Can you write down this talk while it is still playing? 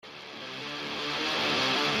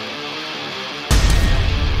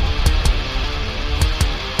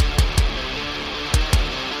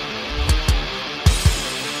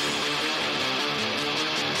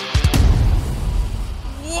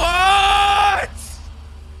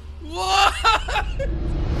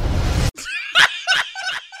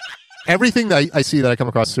everything that I see that I come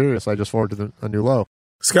across serious, I just forward to a new low.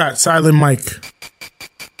 Scott, silent mic.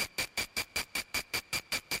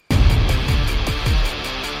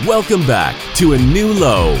 Welcome back to A New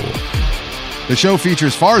Low. The show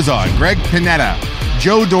features Farzad, Greg Panetta,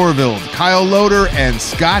 Joe Dorville, Kyle Loader, and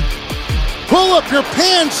Scott. Pull up your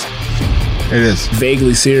pants! It is.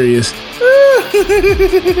 Vaguely serious.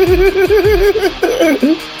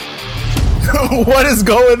 What is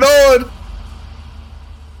going on?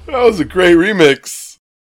 That was a great remix.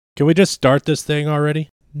 Can we just start this thing already?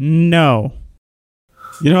 No.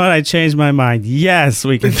 You know what? I changed my mind. Yes,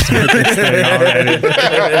 we can start this thing already.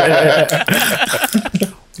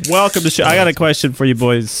 Welcome to the show. I got a question for you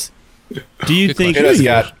boys. Do you think... Hit us,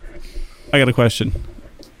 Scott. I got a question.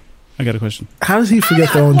 How does he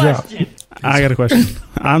forget their own drop? I got a question.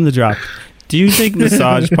 I'm the drop. Do you think most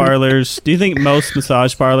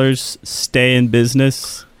massage parlors stay in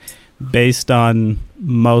business based on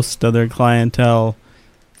most of their clientele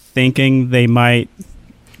thinking they might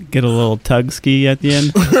get a little tug ski at the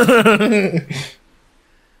end?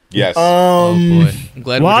 Yes. Oh boy. I'm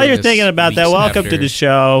glad while you're thinking about that, welcome to the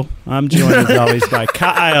show. I'm joined as always by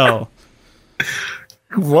Kyle.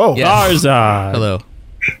 Whoa. Yes. Farzad. Hello.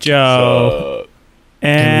 Joe.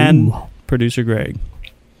 And producer Greg.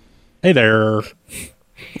 Hey there.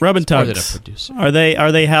 Rub and More than a tugs. producer. Are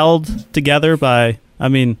they held together by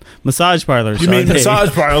massage parlors? You mean massage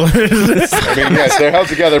parlors? Yes, they're held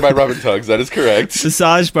together by rub and tugs. That is correct.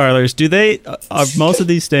 Massage parlors. Are most of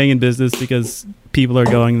these staying in business because people are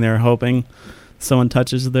going there hoping someone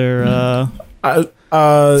touches their snake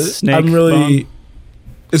I'm really... bone?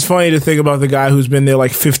 It's funny to think about the guy who's been there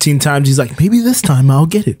like 15 times. He's like, maybe this time I'll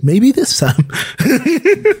get it. Maybe this time.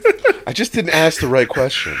 I just didn't ask the right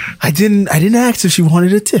question. I didn't ask if she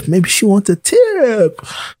wanted a tip. Maybe she wants a tip.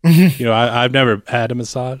 You know, I've never had a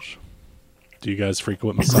massage. Do you guys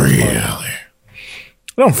frequent massage Really? parlors?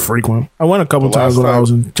 I don't frequent. I went a couple The times last when I time-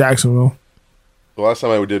 was in Jacksonville. The last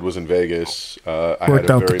time I did was in Vegas. I Worked had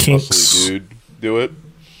a out the very kinks. muscly dude do it.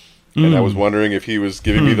 And I was wondering if he was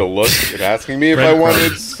giving me the look and asking me if I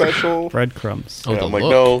wanted special. Breadcrumbs. Oh, And the I'm like,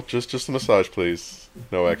 look. no, just a massage, please.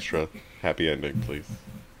 No extra. Happy ending, please.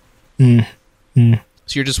 So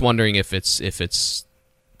you're just wondering if it's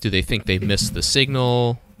do they think they missed the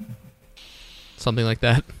signal? Something like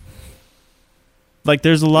that? Like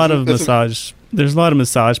there's a lot of That's a-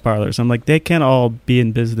 massage parlors. I'm like, they can't all be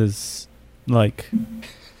in business like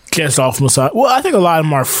Can't off massage. Well, I think a lot of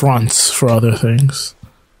them are fronts for other things.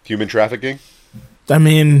 Human trafficking? I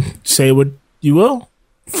mean, say what you will.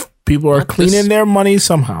 People are Well, cleaning this- their money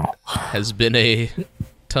somehow. Has been a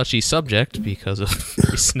touchy subject because of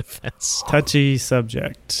recent events. touchy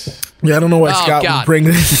subject. Yeah, I don't know why Oh, Scott God. would bring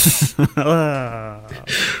this.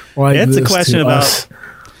 Like It's a this question to about us.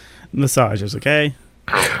 massages, okay?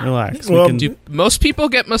 Relax. Well, we can Do most people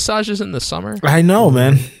get massages in the summer? I know,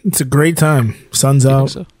 man. It's a great time. Sun's You think out.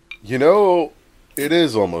 so? You know, it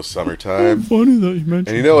is almost summertime. funny that you mentioned.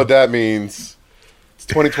 And you know what that means? It's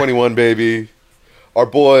 2021, baby. Our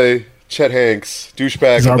boy, Chet Hanks,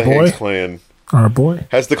 douchebag Is of our the boy? Hanks clan, Our boy.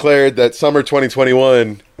 has declared that summer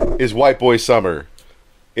 2021 is white boy summer.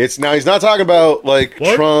 It's now he's not talking about like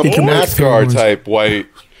Trump He can make NASCAR films. type white.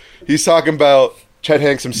 He's talking about Chet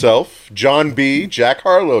Hanks himself, John B., Jack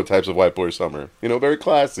Harlow types of white boy summer. You know, very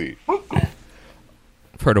classy.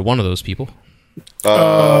 I've heard of one of those people.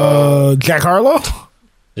 Jack Harlow?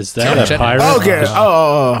 Is that a pirate? Okay.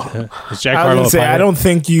 Is Jack I was Harlow gonna a say, pirate? I don't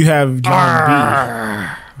think you have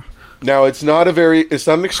John Now it's not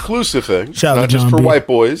an exclusive thing. Shout out Not to just John for B. white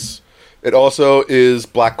boys. It also is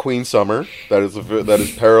Black Queen Summer. That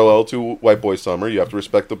is parallel to White Boy Summer. You have to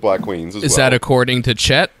respect the Black Queens as Is well. that according to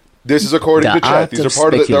Chet? This is according to The Chet. art These are of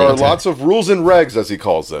part of it. There are speculating. lots of rules and regs, as he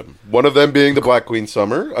calls them. One of them being the Black Queen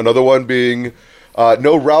Summer. Another one being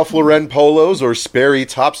no Ralph Lauren polos or Sperry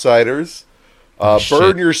topsiders.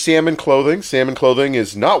 Burn your salmon clothing. Salmon clothing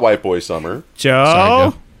is not White Boy Summer.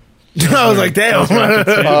 Joe? Sorry, Joe. I was like, damn.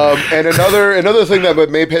 And another thing that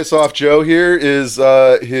may piss off Joe here is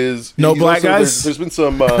his No he's black also- guys? There's been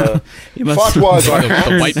some You must- fatwas on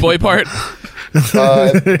The white boy part?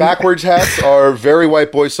 backwards hats are very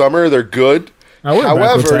white boy summer. They're good. I wear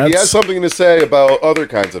backwards However, he hats. has something to say about other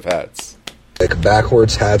kinds of hats. Like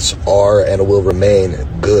backwards hats are and will remain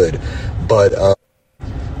good, but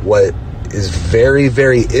what is very,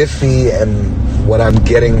 very iffy and what I'm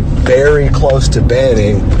getting very close to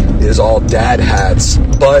banning is all dad hats,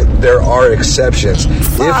 but there are exceptions.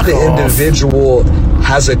 If the individual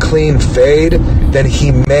has a clean fade, then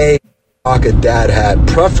he may rock a dad hat,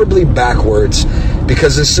 preferably backwards,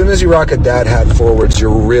 because as soon as you rock a dad hat forwards,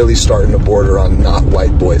 you're really starting to border on not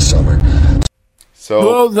white boy summer. So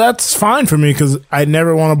Well, that's fine for me because I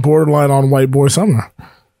never want to borderline on white boy summer.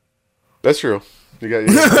 that's true. You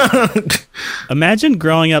got Imagine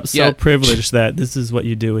growing up so Yeah. privileged that this is what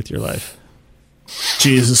you do with your life.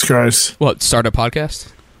 Jesus Christ. What? Start a podcast?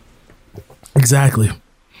 Exactly.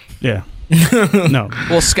 Yeah. No.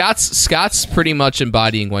 Well, Scott's pretty much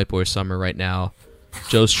embodying white boy summer right now.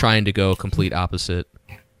 Joe's trying to go complete opposite.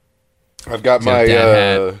 I've got He's got my a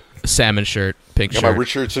dad hat, a salmon shirt, pink got my shirt.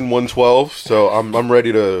 Richardson 112, so I'm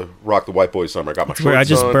ready to rock the white boy summer. I got my where I shorts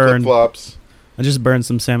just on, burned- flip-flops. I just burned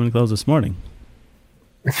some salmon clothes this morning.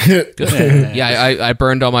 Good. Yeah, I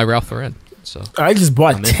burned all my Ralph Lauren. So I just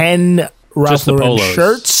bought 10 Ralph Just the Lauren polos.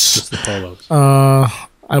 shirts. Just the polos.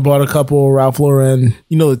 I bought a couple Ralph Lauren,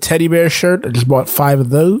 the teddy bear shirt. I just bought 5 of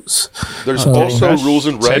those. There's also Fresh? rules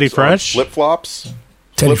and Teddy regs on Fresh? flip-flops.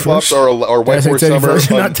 Teddy Flip-flops Fresh? are Did I white say boy teddy summer. fresh,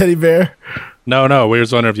 not teddy bear? No, we were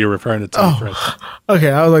just wondering if you were referring to Teddy Fresh.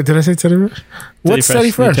 Okay, I was like, did I say teddy fresh? What's Fresh, teddy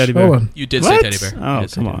the fresh? teddy bear. Hold on. you did What? say teddy bear. You Oh, did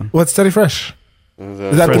say come teddy on. What's teddy fresh? Is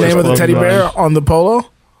that the Fresh name of the clothing teddy bear line. on the polo?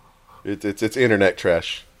 It's internet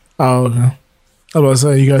trash. Oh, okay. I was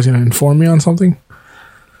about to say, you guys going to inform me on something?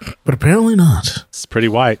 But apparently not. It's pretty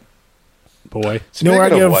white, boy. You know where I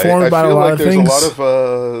Speaking get of white, informed about a feel lot like of there's things? a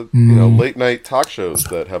lot of late night talk shows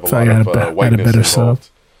that have a So I lot had of a better whiteness setup. involved.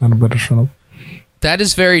 I had a better setup. That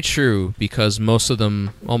is very true because most of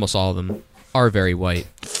them, almost all of them, are very white.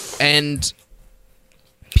 And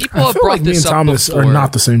people I have feel brought like me and this up Thomas before. are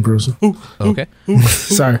not the same person. Okay.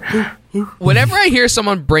 Sorry. Whenever I hear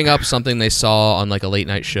someone bring up something they saw on like a late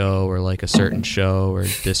night show or like a certain show or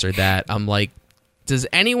this or that, I'm like, does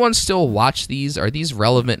anyone still watch these? Are these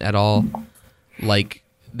relevant at all? Like,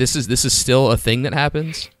 this is still a thing that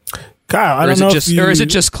happens? Kyle, I Or don't is know it if just you... or is it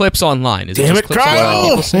just clips online? Is Damn it it, just clips online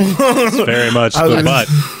people say? Kyle! It's very much I was- the but.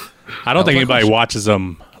 I don't think my anybody question. watches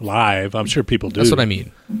them live. I'm sure people do. That's what I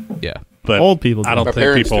mean. Yeah. But Old people I do. don't My think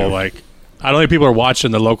parents people do. I don't think people are watching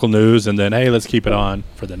the local news and then, hey, let's keep it on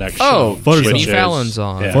for the next Oh, show. Jimmy which is- Fallon's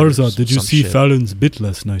on. yeah. Forza, did you Some see shit. Fallon's bit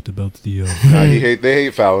last night about the... They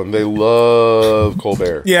hate Fallon. They love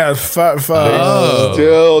Colbert. Yeah,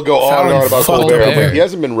 Still go on and on about Fallon Colbert. fucked up. But he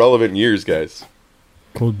hasn't been relevant in years, guys.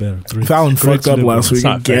 Colbert. Fallon fucked up last week It's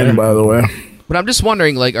not again, fair. by the way. But I'm just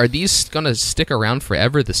wondering, like, are these gonna stick around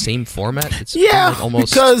forever? The same format? It's Yeah, been like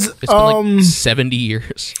almost because, it's been like 70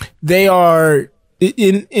 years. They are,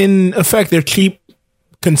 in effect, they're cheap,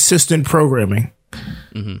 consistent programming.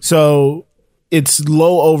 So it's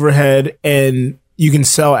low overhead and you can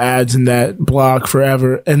sell ads in that block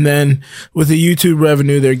forever. And then with the YouTube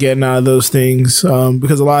revenue they're getting out of those things,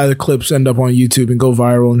 because a lot of the clips end up on YouTube and go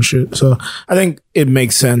viral and shit. So I think it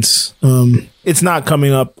makes sense. It's not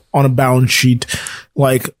coming up on a balance sheet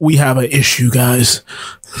like we have an issue, guys.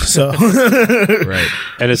 So Right.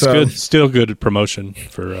 And it's So- good, still good promotion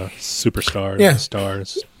for superstars, Yeah.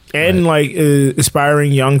 stars. and like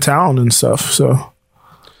aspiring young talent and stuff. So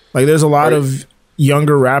like there's a lot of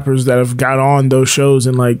younger rappers that have got on those shows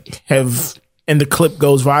and like and the clip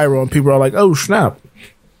goes viral and people are like, oh snap.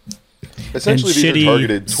 Essentially, these shitty are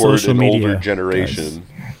targeted toward social an media older generation.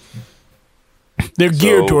 They're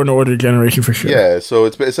geared toward an older generation for sure. Yeah, so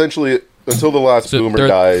it's essentially until the last So boomer they're-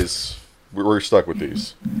 dies, we're stuck with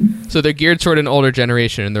these. So they're geared toward an older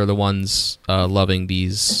generation, and they're the ones loving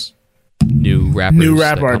these new rappers. New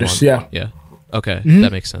rap that come artists, on. yeah. Yeah. Okay,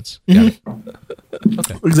 that makes sense. Got it.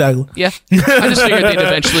 Exactly. Yeah.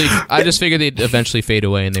 I just figured they'd eventually fade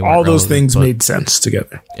away, and they weren't All those relevant, things but made sense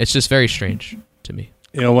together. It's just very strange to me.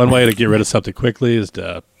 You know, one way to get rid of something quickly is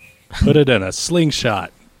to put it in a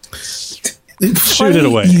slingshot. Shoot it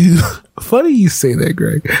away. Funny you say that,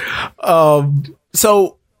 Greg.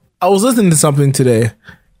 So I was listening to something today,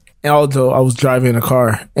 and although I was driving a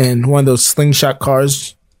car, and one of those slingshot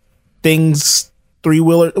cars things,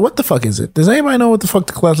 3-wheeler. What the fuck is it? Does anybody know what the fuck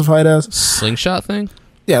to classify it as? Slingshot thing?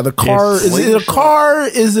 Yeah, the car. Yes. Is it a car?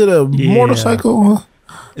 Is it a motorcycle?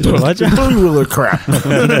 Is it what? 3-wheeler crap.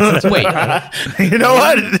 Wait, You know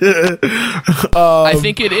what? I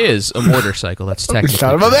think it is a motorcycle. That's technically.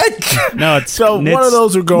 Son of a bitch. No, it's So one it's of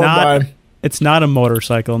those are going not, by. It's not a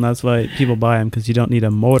motorcycle, and that's why people buy them, because you don't need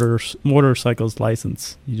a motorcycle's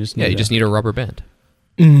license. You just need Yeah, you just need a rubber band.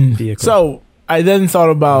 vehicle. So I then thought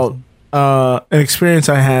about an experience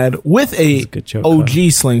I had with a good joke,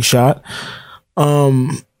 OG slingshot.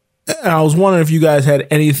 And I was wondering if you guys had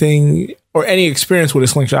anything or any experience with a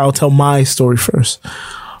slingshot. I'll tell my story first.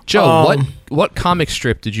 Joe, what comic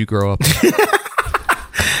strip did you grow up in?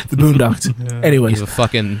 The Boondocks. Anyways, You have a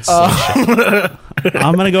fucking slingshot.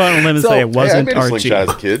 I'm gonna go out on a limb and So- say it Hey, I wasn't made a Archie. slingshot as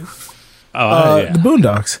a kid. the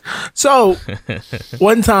Boondocks. So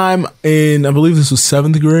one time in, I believe this was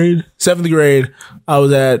seventh grade, I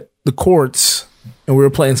was at the courts and we were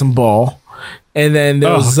playing some ball. And then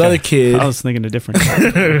there was this other kid. I was thinking a different.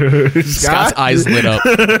 Scott's eyes lit up.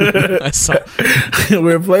 I saw. We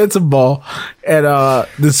were playing some ball, and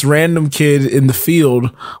this random kid in the field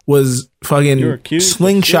was fucking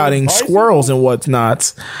slingshotting squirrels and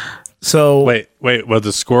whatnots. So wait, was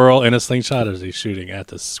the squirrel in a slingshot, or is he shooting at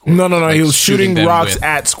the squirrel? No. Like he was shooting rocks with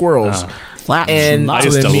at squirrels. And I so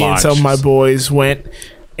used then to me and some of my launch. boys went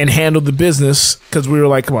and handled the business because we were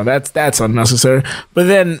like, come on, that's unnecessary. But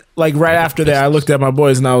then, like, right after that, I looked at my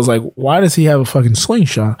boys and I was like, why does he have a fucking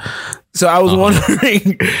slingshot? So I was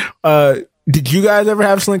wondering, did you guys ever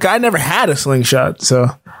have a slingshot? I never had a slingshot, so.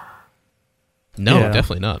 No, Yeah.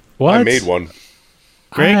 definitely not. What? I made one.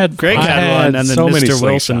 Greg had one, and then so many Mr.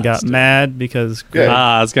 Wilson slingshots, got dude. mad because Greg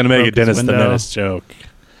I was gonna make a broke his Dennis the window. Menace joke.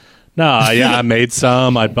 No, yeah, I made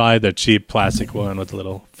some. I'd buy the cheap plastic one with the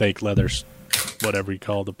little fake leather, whatever you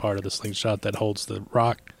call the part of the slingshot that holds the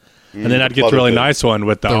rock. And then I'd get the pleather really thing. nice one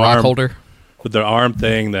with the The arm rock holder. with the arm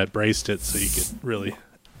thing that braced it, so you could really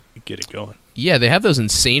get it going. Yeah, they have those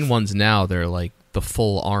insane ones now. They're like the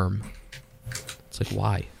full arm. It's like,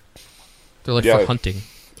 why? They're like Yeah. for hunting.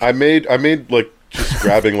 I made like just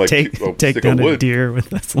grabbing like take a take stick down of a wood deer with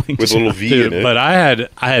that slingshot. with a little V Dude, in it. but I had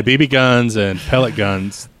BB guns and pellet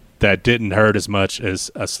guns that didn't hurt as much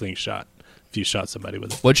as a slingshot if you shot somebody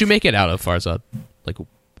with it. What'd you make it out of, Farzad? Like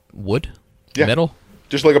wood? Yeah. Metal?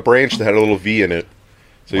 Just like a branch that had a little V in it.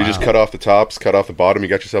 So you just cut off the tops, cut off the bottom. You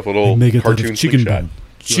got yourself a little cartoon slingshot.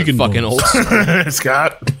 Chicken fucking old.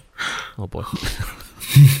 Scott. Oh boy.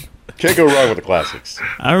 Can't go wrong with the classics.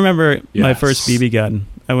 I remember my Yes. first BB gun.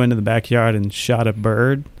 I went to the backyard and shot a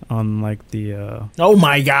bird on like the Oh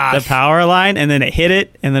my gosh. power line, and then it hit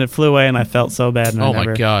it, and then it flew away, and I felt so bad. And Oh my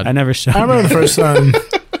God. I never shot. I remember the first time.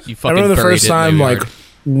 You I fucking remember the buried first it in time, the like, yard.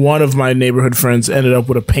 one of my neighborhood friends ended up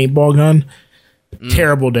with a paintball gun.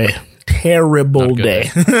 Terrible day. Terrible Not good day.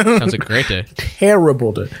 Sounds like a great day.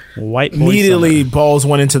 Terrible day. White boy Immediately, summer. balls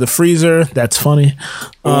went into the freezer. That's funny.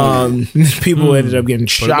 People ended up getting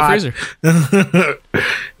Put it in the shot. freezer. It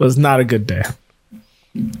was not a good day.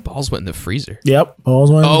 Balls went in the freezer. Yep.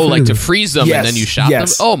 Balls went in Oh, the like to freezer. freeze them and then you shot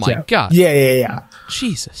yes, them? Oh my yeah. God. Yeah.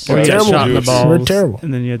 Jesus. Or you got Terrible shot in the dudes. balls, We're terrible.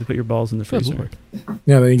 and then you had to put your balls in the freezer.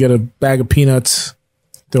 Yeah, then you get a bag of peanuts,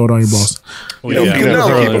 throw it on your balls. You know, Yeah, peanuts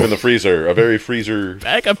hurl keep them it. in the freezer. A very freezer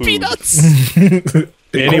Bag of food. peanuts.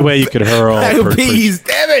 Any way you could hurl Bag of per- peas,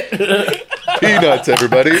 damn it! Peanuts,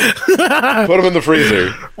 everybody. Put them in the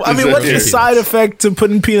freezer. I mean, what's the side effect to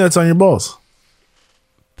putting peanuts on your balls?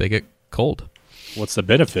 They get cold. What's the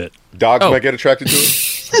benefit? Dogs Oh. might get attracted to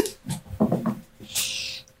it.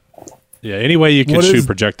 Yeah, any way you could What is shoot the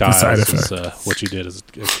projectiles side is effect? what you did as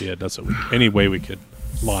a kid. That's what any way we could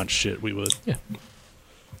launch shit, we would.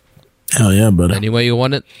 Hell yeah, buddy. Any way you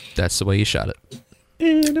want it, that's the way you shot it.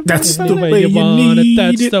 That's the way you want need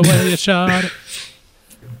That's it. the way you shot it.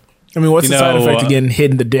 I mean, what's You the side know, effect of getting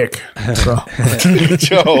hit in the dick? So,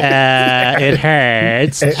 Joe. It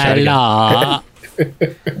hurts a lot.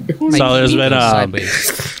 So there's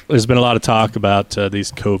been a lot of talk about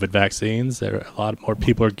these COVID vaccines. There are a lot more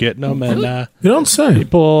people are getting them, and you don't say.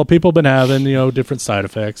 people been having different side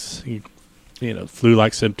effects.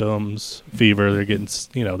 Flu-like symptoms, fever. They're getting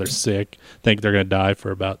they're sick. Think they're gonna die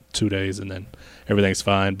for about 2 days, and then everything's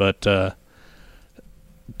fine. But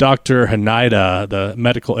Dr. Hanida, the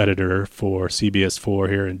medical editor for CBS4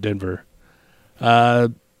 here in Denver,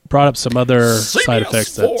 brought up some other side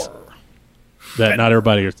effects that not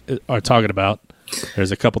everybody are talking about.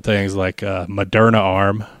 There's a couple things like Moderna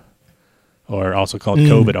arm, or also called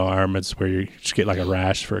COVID arm. It's where you just get like a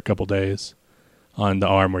rash for a couple days on the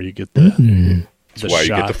arm where you get the That's why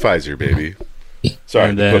shot. you get the Pfizer, baby. Sorry.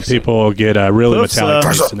 And then Hoofs. people get a really Hoofs metallic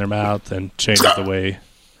up. taste in their mouth and changes the way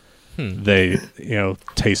they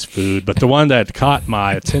taste food. But the one that caught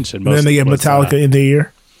my attention most And then they get was, Metallica in the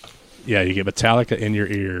ear. yeah, you get Metallica in your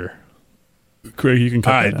ear. Craig, you can All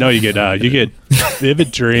cut right, that no, out. you get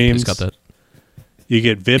vivid dreams. Just got that. You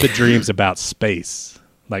get vivid dreams about space,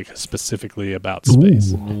 like specifically about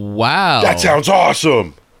space. Wow. That sounds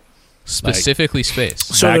awesome. Specifically space.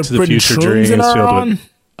 So Back they're to the putting Future shrooms dreams in our filled on? with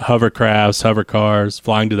hovercrafts, hover cars,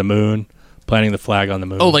 flying to the moon, planting the flag on the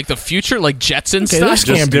moon. Oh, like the future, like Jetson Okay, stuff? this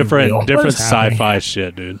just can't be real. different What is happening? sci-fi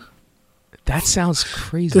shit, dude. That sounds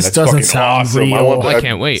crazy. This That's doesn't fucking sound awesome. real. I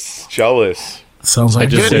can't wait. Jealous. Sounds like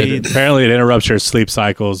Just good. apparently it interrupts your sleep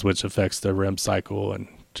cycles, which affects the REM cycle and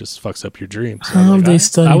just fucks up your dreams. So How I'm have like, they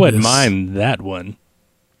studied I wouldn't this? mind that one.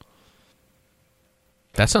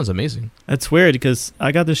 That sounds amazing. That's weird because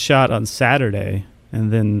I got the shot on Saturday,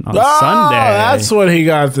 and then on Oh, Sunday, that's when he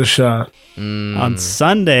got the shot. on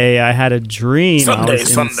Sunday I had a dream. I Sunday, was in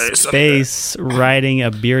Sunday, space riding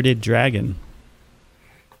a bearded dragon.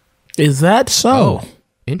 Is that so? Oh,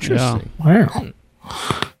 interesting. Wow.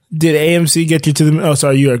 Did AMC get you to the moon? Oh,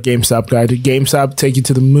 sorry, you're a GameStop guy. Did GameStop take you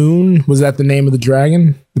to the moon? Was that the name of the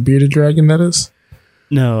dragon? The bearded dragon, that is?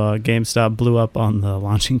 No, GameStop blew up on the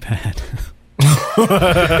launching pad.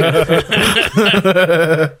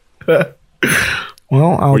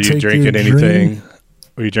 Well, I'll Were you take drinking your anything? dream.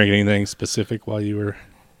 Were you drinking anything specific while you were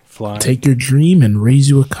flying? Take your dream and raise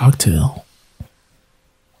you a cocktail.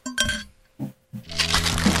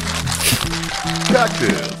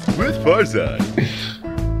 Cocktails with Farzad.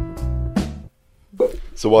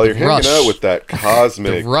 So while you're hanging Rush. out with that The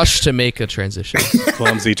cosmic, rush to make a transition.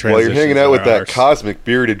 Clumsy transition. while you're hanging out with that cosmic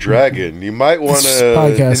bearded dragon, you might want This to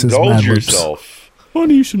podcast is indulge Mad Libs. yourself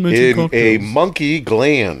Funny you should mention in a monkey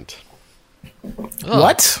gland.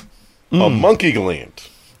 What? A monkey gland.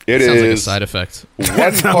 It Sounds like a is side effect. one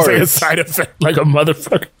Sounds like part a side effect, like a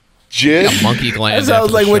motherfucker. gin, Monkey gland. That sounds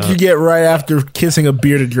after like the what shot. you get right after kissing a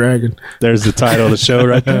bearded dragon. There's the title of the show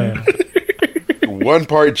right there. one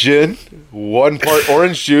part gin, one part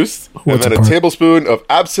orange juice, and What's then a a part? tablespoon of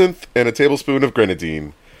absinthe and a tablespoon of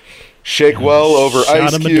grenadine. Shake well over Shot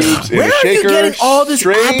ice of cubes in Where a are you shaker. getting all this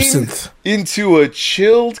strain absinthe? into a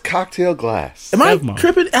chilled cocktail glass. Am I Pac-Mans.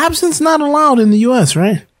 tripping? Absinthe's not allowed in the U.S.,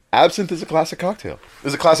 right? Absinthe is a classic cocktail.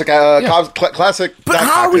 It's a classic, classic. But not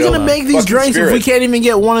how are we cocktail, going to make these fucking drinks if we spirit. can't even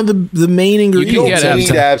get one of the main You ingredients? don't get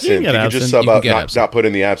need absinthe. absinthe. You You can get can just absinthe. sub You can out, get not, absinthe. not put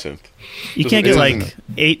in the absinthe. You can't get like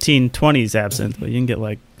 1820s absinthe, but you can get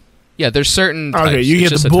like Yeah, there's certain. Okay, types. you It's get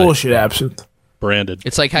just the a type. bullshit absinthe. Branded.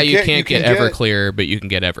 It's like how You you can't- can't you get can get- Everclear, but you can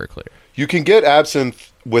get Everclear. You can get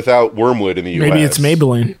absinthe without wormwood in the U.S. Maybe it's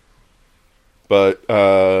Maybelline. But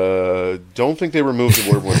don't think they removed the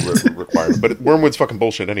wormwood requirement. But wormwood's fucking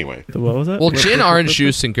bullshit anyway. what was it? Well, gin, orange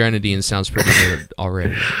juice, and grenadine sounds pretty good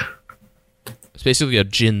already. It's basically a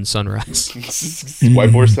gin sunrise.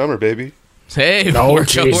 White boy summer, baby. Hey, Oh, we're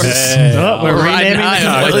Jesus. going. Oh, we're riding renaming high the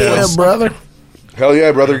on cocktail. White Yeah, Boys. brother. Hell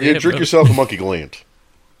yeah, brother. Yeah, Drink bro. yourself a monkey gland.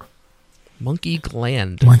 Monkey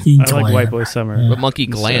gland. Monkey I like White Boy Summer. But monkey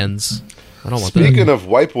glands. I don't want that. Speaking of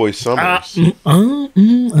white boy summers, That's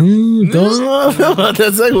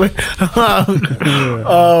like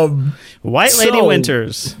White Lady So-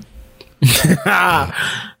 Winters.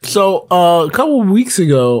 so a couple weeks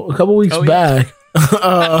back,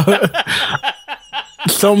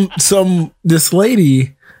 this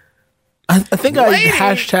lady, I think I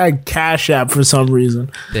hashtag Cash App for some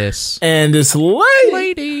reason, This and this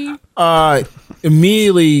lady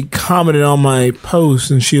immediately commented on my post,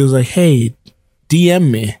 and she was like, "Hey,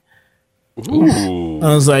 DM me." ooh,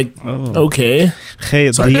 I was like, "Okay."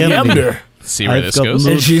 Hey, So I DM'd her. see where I've this got goes.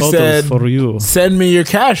 nude And she photos said- for you. Send me your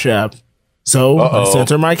Cash App. So I sent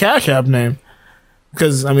her my Cash App name.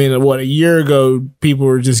 Because, I mean, a year ago, people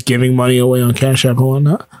were just giving money away on Cash App and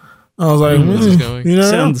whatnot. I was like, This is going. you know?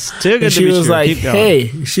 Sounds too good And to she be was true. like, Keep going.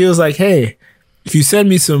 hey, if you send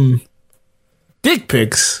me some dick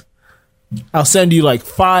pics, I'll send you like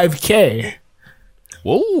 $5K.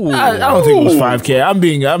 Whoa. I don't think it was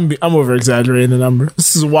 $5K. I'm over exaggerating the number.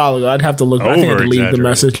 This is a while ago. I'd have to look. I think I deleted the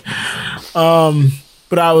message.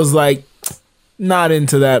 But I was like, not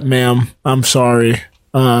into that, ma'am. I'm sorry.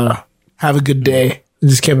 Have a good day. And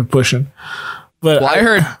just kept it pushing. But Well, I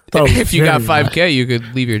heard thought it was if you got very 5K, you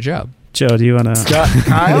could leave your job. Joe, do you want to?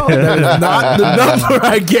 Kyle, that is not the number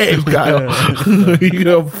I gave, Kyle. You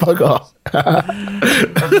go fuck off.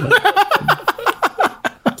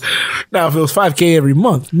 Now, if it was $5K every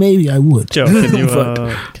month, maybe I would. Joe,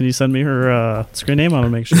 can you send me her screen name? I want to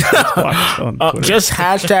make sure it's blocked on Twitter. Just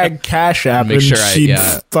hashtag Cash App, Make and sure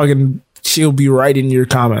she'll be right in your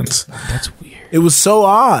comments. That's weird. It was so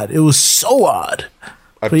odd.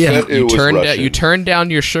 I But yeah, bet it was Russian. You turned down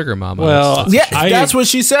your sugar mama. Well, Yeah, that's what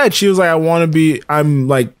she said. She was like, I'm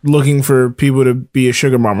like looking for people to be a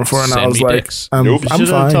sugar mama for. And Send I was me like, dicks. I'm, Nope. I'm Should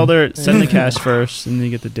have fine. told her send the cash first, and then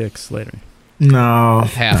you get the dicks later. No.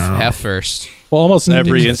 half first. Well, almost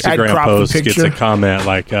every I'd Instagram crop the post gets picture. a comment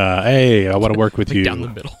like, "Hey, I want to work with you." Down the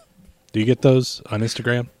middle. Do you get those on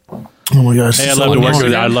Instagram? Oh my gosh. Hey, I'd so love to work annoying.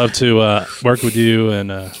 with. I'd love to work with you,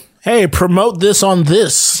 and Hey, promote this on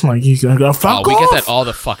this. Like, you gotta go fuck Oh, we off. get that all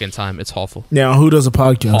the fucking time. It's awful. Now, who does a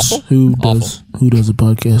podcast? Awful? Who does a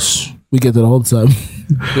podcast? We get that all the time.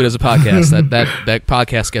 Who does a podcast? that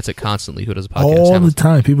podcast gets it constantly. Who does a podcast? All the Hamilton.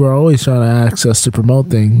 time. People are always trying to access to promote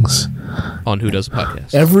things. On Who Does a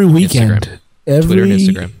Podcast? Every weekend. Instagram. Twitter and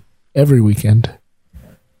Instagram. Every weekend.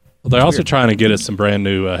 well, they're also trying to get us some brand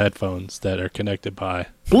new headphones that are connected by.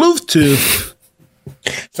 Bluetooth.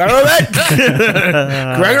 Sound of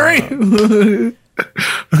that? Gregory?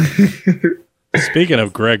 Speaking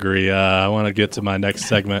of Gregory, I want to get to my next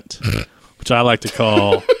segment, which I like to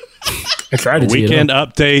call I tried to Weekend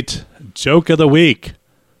Update Joke of the Week,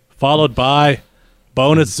 followed by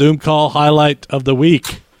bonus Zoom call highlight of the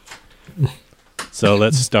week. So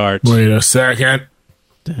let's start. Wait a second.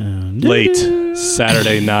 Late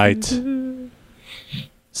Saturday night.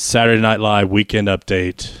 Saturday Night Live weekend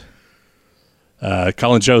update.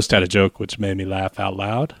 Colin Jost had a joke which made me laugh out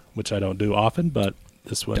loud, which I don't do often, but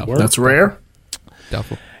this one worked. That's rare.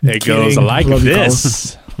 Doubtful. It goes like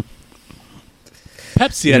this.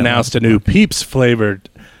 Pepsi announced a new Peeps flavored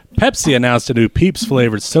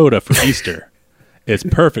soda for Easter. It's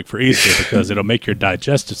perfect for Easter because it'll make your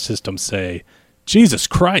digestive system say, Jesus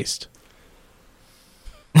Christ.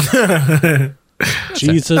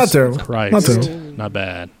 Jesus Not terrible. Christ. Not terrible. Not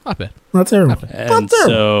bad. Not bad. Not terrible. And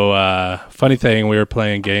so, funny thing, we were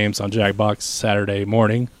playing games on Jackbox Saturday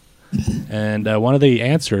morning, and one of the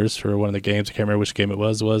answers for one of the games, I can't remember which game it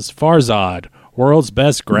was Farzad, world's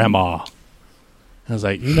best grandma. I was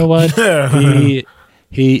like, you know what?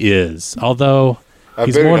 He is. Although,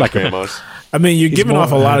 he's more like grandmas. I mean, you're giving more-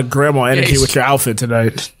 off a lot of grandma energy with your outfit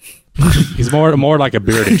tonight. he's more like a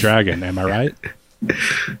bearded dragon. Am I right?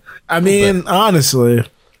 I mean, honestly,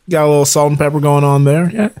 got a little salt and pepper going on there.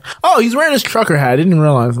 Yeah. Oh, he's wearing his trucker hat. I didn't even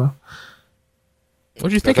realize that. What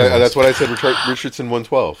do you think? That's what I said. Richardson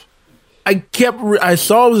 112. I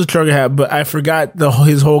saw it was a trucker hat, but I forgot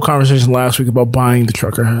his whole conversation last week about buying the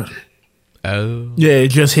trucker hat. Oh. Yeah, it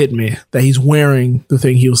just hit me that he's wearing the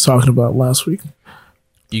thing he was talking about last week.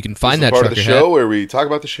 You can find This is that part trucker of the show hat. where we talk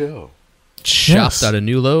about the show.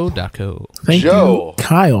 Shop.anewlow.co. Thank Joe. you,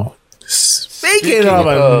 Kyle. Speaking of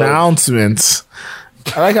announcements,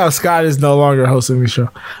 I like how Scott is no longer hosting the show.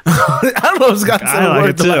 I don't know if Scott's I going to like work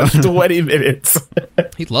it the too. last 20 minutes.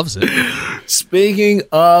 He loves it. Speaking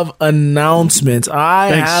of announcements, I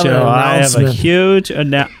Thanks, have Joe. an I have a announcement. huge Oh,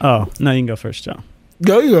 no, you can go first, Joe.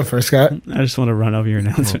 You go first, Scott. I just want to run over your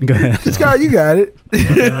announcement. Go ahead. Scott, you got it.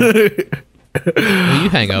 Well, you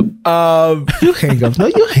hang up. You hang up. No,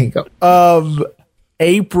 you hang up.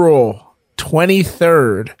 April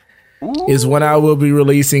 23rd is when I will be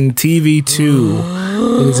releasing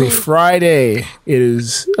TV2. It is a Friday. It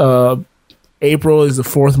is April is the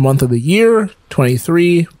 4th month of the year.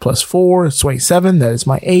 23 plus 4 is 27. That is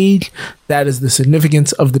my age. That is the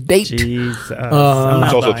significance of the date. Jesus.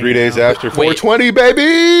 It's also 3 days after 420,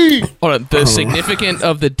 baby. Hold on. The significant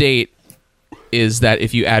of the date is that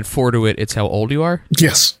if you add 4 to it, it's how old you are?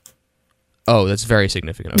 Yes. Oh, that's very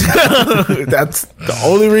significant. Okay. That's the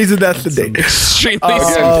only reason that's the date. Extremely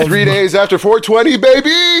Again, 3 days after 420,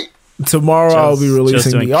 baby. Tomorrow I'll be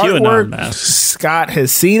releasing the doing QAnon artwork. math. Scott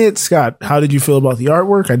has seen it. Scott, how did you feel about the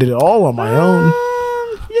artwork? I did it all on my own.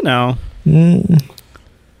 You know.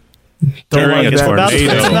 During a It's about,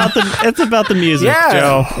 tornado. it's about the music, Yeah.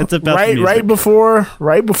 Joe. It's about the music.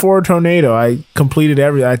 right before a tornado, I completed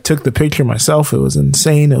I took the picture myself. It was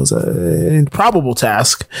insane. It was an improbable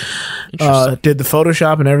task. Did the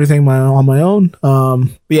Photoshop and everything on my own. But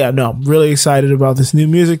yeah, no, really excited about this new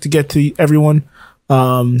music to get to everyone.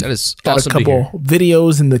 That is Got awesome a couple to hear.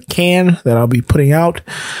 videos in the can that I'll be putting out.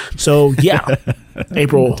 So yeah,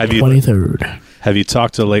 April 23rd. Have you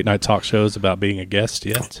talked to late night talk shows about being a guest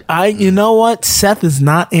yet? You know what? Seth is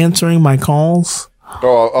not answering my calls.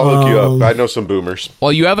 Oh, I'll look you up. I know some boomers.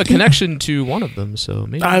 Well, you have a connection to one of them, so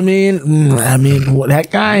maybe. I mean, that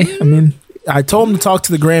guy. I mean, I told him to talk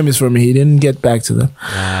to the Grammys for me. He didn't get back to them.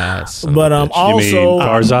 But also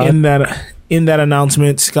Farzad? in that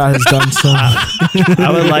announcement, Scott has done some. I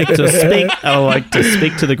would like to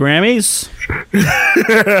speak to the Grammys.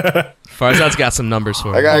 Farzad's got some numbers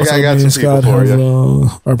for I him. got me some and people Scott for you.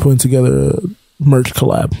 are putting together a merch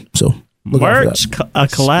collab. So look out for Merch, that. a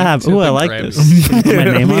collab. Speak to Ooh, I the like Grammys. this. Put my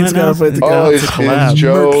name on it He's now. gotta put together- Oh, It's is a collab.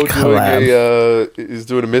 Joe Merch collab.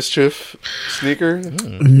 doing a mischief sneaker?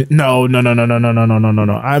 No.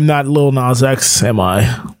 I'm not Lil Nas X, am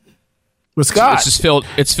I? With Scott. It's just filled.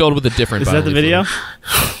 It's filled with a different. Is that the bodily video?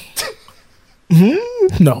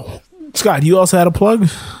 fluid. No. Scott, you also had a plug?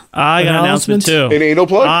 I got an announcement too. An anal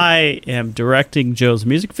plug? I am directing Joe's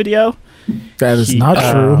music video. That is not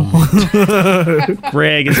true.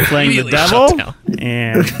 Greg is playing the Immediately devil, shut down.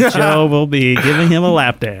 and Joe will be giving him a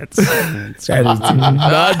lap dance. That is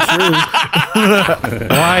not true.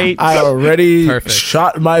 Quite I already Perfect.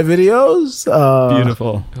 shot my videos.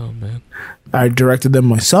 beautiful. Oh man. I directed them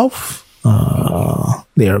myself.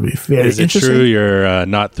 They are very Is it interesting. true you're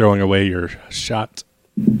not throwing away your shot?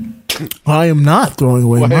 I am not throwing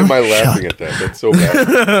away Why my am I laughing shot. at that? That's so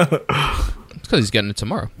bad. It's because he's getting it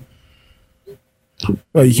tomorrow.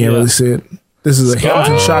 Oh, you can't really see it. This is a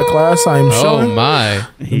Hamilton shot glass I am showing. Oh my!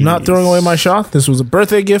 I'm not throwing away my shot. This was a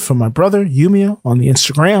birthday gift from my brother Yumio on the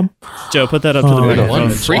Instagram. Joe, put that up to the microphone. One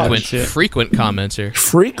and watch it. frequent commenter,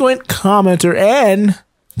 and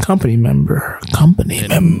company member,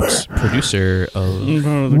 producer of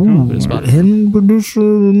and producer.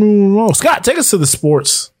 Oh, Scott, take us to the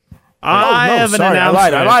sports. I have an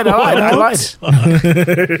announcement. I lied.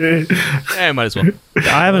 Yeah, might as well.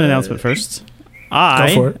 I have an announcement first. Go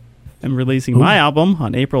for it. I'm releasing my album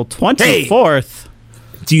on April 24th.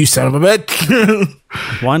 You son of a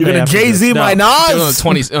bitch. One You're day gonna after Jay-Z this. my Nas?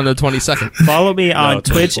 On the 22nd. Follow me on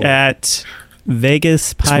Twitch 24th. at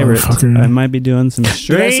Vegas Pirate. motherfucker. I might be doing some Did I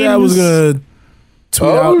streams. say I was gonna tweet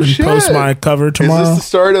out and post my cover tomorrow? Is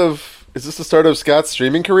this the start of Scott's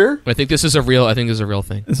streaming career? I think this is a real thing. This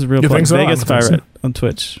is a real You plug. think so? Vegas I don't think Pirate on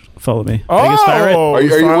Twitch. Follow me. Oh, Vegas Pirate. Are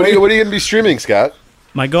you, what are you going to be streaming, Scott?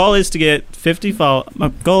 My goal is to get 50 follow. My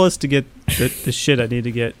goal is to get the shit I need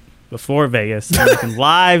to get before Vegas, so I can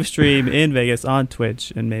live stream in Vegas on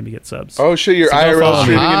Twitch and maybe get subs. Oh shit, you're So go IRL follow me.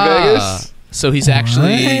 streaming in Vegas? So he's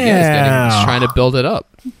actually he's trying to build it up.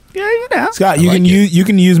 Yeah, you know. Scott, you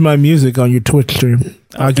can use my music on your Twitch stream.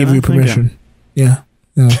 I'll give you permission. Yeah,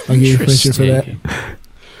 I'll give you permission for that.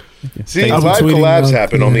 See, I'll be live tweeting collabs about-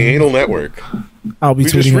 happen on the Anal Network. I'll be We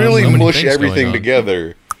just tweeting really out my mush things everything going on.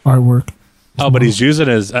 together. artwork. Oh, but he's using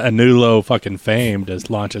his a new low fucking fame to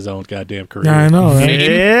launch his oon goddamn career. Yeah, I know. Right?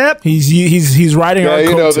 Yep. He's riding Yeah, our you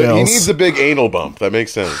know, coattails. he needs a big anal bump. That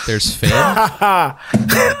makes sense. There's fame. I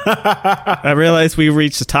realize we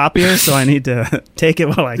reached the top here, so I need to take it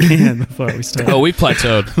while I can before we start. Oh, we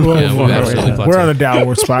plateaued. Whoa, Yeah, whoa, we've absolutely whoa. We're on plateaued. a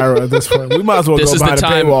downward spiral at this point. We might as well This go is the behind a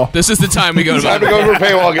time. paywall. This is the time we go to Time to go for a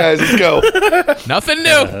paywall, guys. Let's go. Nothing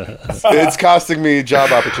new. It's costing me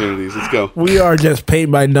job opportunities. Let's go. We are just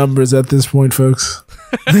paid by numbers at this point, folks.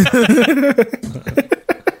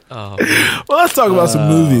 Oh, Well, let's talk about some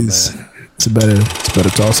movies. It's a better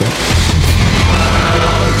toss up.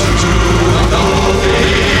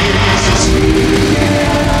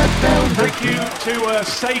 Thank you to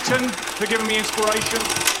Satan for giving me inspiration.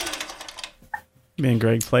 Me and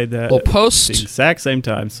Greg played that well, at the post. exact same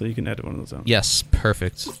time, so you can edit one of those out. Yes,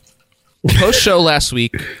 perfect. Post show last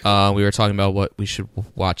week, we were talking about what we should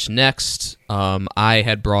watch next. I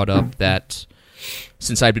had brought up that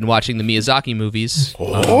since I'd been watching the Miyazaki movies,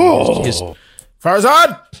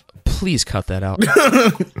 Farzad! please cut that out.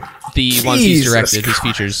 The ones he's directed, his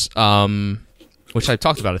features, which I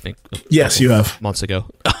talked about, I think. Yes, you have. Months ago.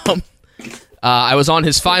 I was on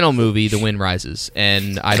his final movie, The Wind Rises,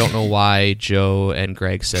 and I don't know why Joe and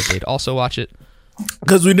Greg said they'd also watch it.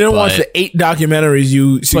 Because we didn't watch But- the 8 documentaries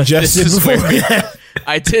you But suggested this is before. where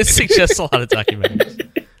I did suggest a lot of documentaries.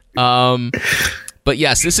 But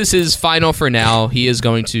yes, this is his final for now. He is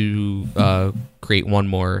going to create one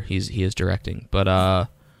more. He is directing, but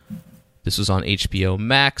this was on HBO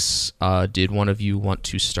Max. Did one of you want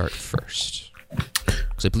to start first?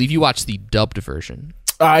 Because I believe you watched the dubbed version.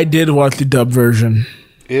 I did watch the dub version.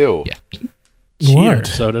 Ew. Yeah. What?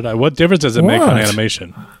 So did I. What difference does it make on What?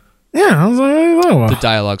 animation? Yeah, I was like, what are you talking The about?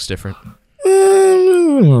 dialogue's different.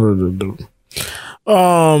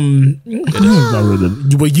 Well,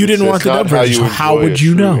 you didn't watch That's the not dub how version. you So how enjoy would a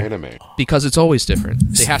you true know? Anime. Because it's always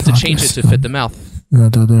different. They have to not change it gonna to fit the mouth. You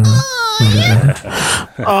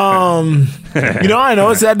know, I know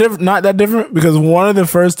it's that different, not that different, because one of the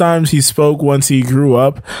first times he spoke once he grew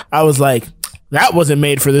up, I was like, that wasn't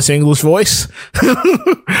made for this English voice.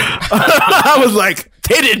 I was like,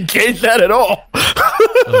 they didn't change that at all.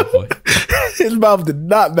 Oh boy. His mouth did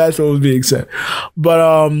not match what was being said. But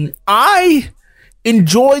I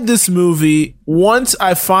enjoyed this movie once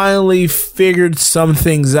I finally figured some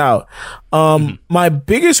things out. My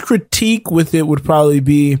biggest critique with it would probably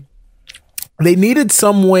be they needed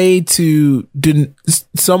some way to note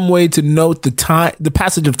the time, the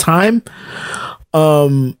passage of time.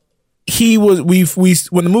 When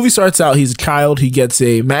the movie starts out, he's a child. He gets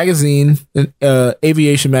a magazine, an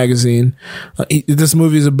aviation magazine. This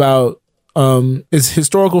movie is about it's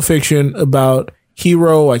historical fiction about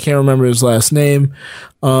hero. I can't remember his last name.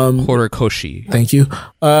 Horikoshi. Thank you.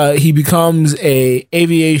 He becomes a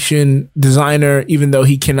aviation designer, even though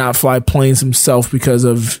he cannot fly planes himself because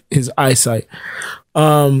of his eyesight.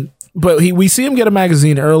 But we see him get a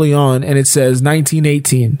magazine early on, and it says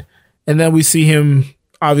 1918, and then we see him.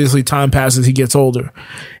 Obviously, time passes. He gets older,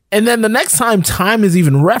 and then the next time is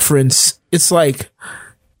even referenced, it's like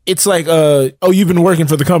it's like, oh, you've been working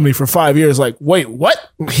for the company for 5 years. Like, wait,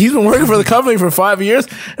 what? He's been working for the company for 5 years?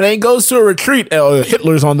 And then he goes to a retreat.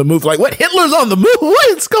 Hitler's on the move. Like, what? Hitler's on the move?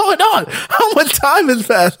 What's going on? How much time has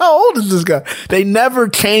passed? How old is this guy? They never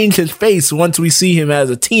change his face once we see him as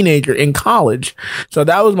a teenager in college. So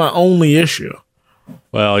that was my only issue.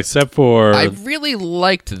 Well, except for... I really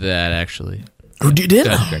liked that, actually. You did?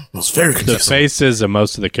 It was very The faces of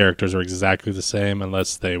most of the characters are exactly the same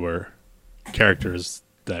unless they were characters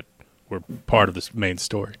that were part of this main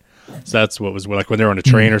story. So that's what was like when they were on a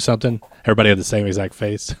train or something. Everybody had the same exact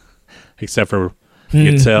face, except for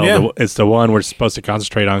you can tell it's the one we're supposed to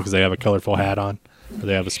concentrate on because they have a colorful hat on or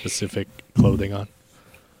they have a specific clothing on.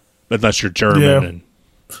 Unless you're German and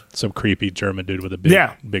some creepy German dude with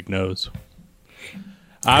a big nose.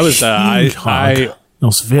 I was It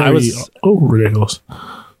was very ridiculous.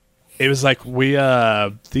 It was like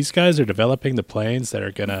these guys are developing the planes that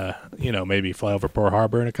are gonna, maybe fly over Pearl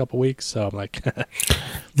Harbor in a couple weeks. So I'm like,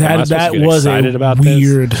 that was excited about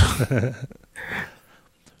weird.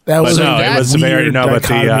 That was it was very but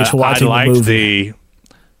I liked the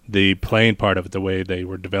the plane part of it, the way they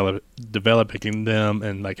were developing them,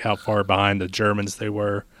 and like how far behind the Germans they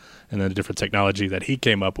were, and then the different technology that he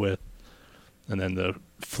came up with, and then the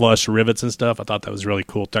flush rivets and stuff. I thought that was really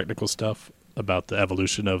cool technical stuff about the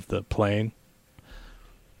evolution of the plane.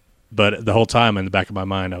 But the whole time in the back of my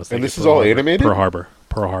mind, I was thinking, and this is all animated? Pearl Harbor.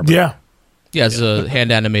 Yeah. Yeah, it's a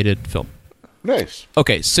hand-animated film. Nice.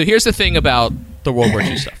 Okay, so here's the thing about the World War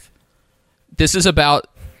II stuff. This is about,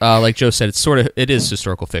 like Joe said, it is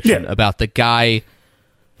historical fiction about the guy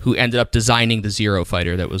who ended up designing the Zero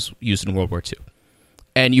fighter that was used in World War II.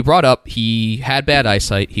 And you brought up he had bad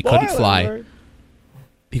eyesight, he couldn't fly.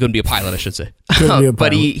 He couldn't be a pilot, I should say.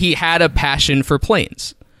 But he had a passion for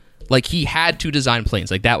planes. Like, he had to design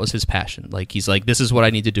planes. Like, that was his passion. Like, he's like, this is what I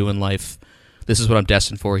need to do in life. This is what I'm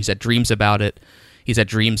destined for. He's had dreams about it. He's had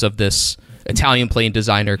dreams of this Italian plane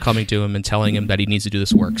designer coming to him and telling him that he needs to do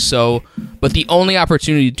this work. So, but the only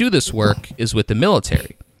opportunity to do this work is with the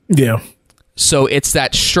military. Yeah. So it's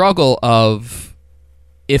that struggle of,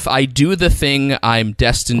 if I do the thing I'm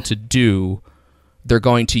destined to do, they're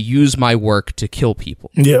going to use my work to kill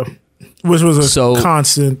people. Yeah. Which was a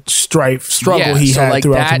constant struggle he had like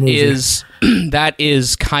throughout the movie. That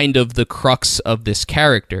is kind of the crux of this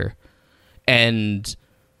character, and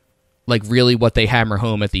like really what they hammer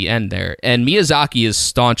home at the end there. And Miyazaki is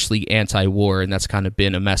staunchly anti-war, and that's kind of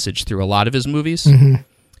been a message through a lot of his movies. Mm-hmm.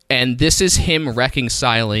 And this is him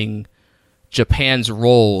reconciling Japan's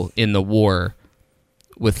role in the war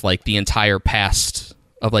with like the entire past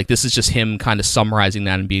of like, this is just him kind of summarizing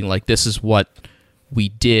that and being like, this is what we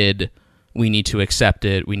did, we need to accept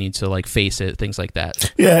it, we need to like face it, things like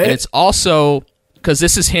that. Yeah, and it's also because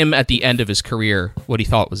this is him at the end of his career, what he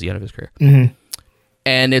thought was the end of his career. Mm-hmm.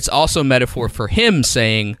 And it's also a metaphor for him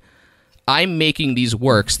saying, I'm making these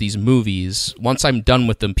works, these movies, once I'm done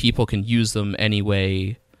with them, people can use them any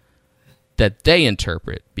way that they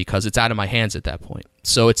interpret, because it's out of my hands at that point.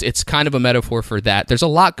 So it's kind of a metaphor for that. There's a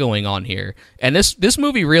lot going on here. And this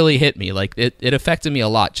movie really hit me. Like it affected me a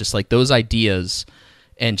lot, just like those ideas.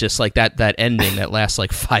 And just like that ending that lasts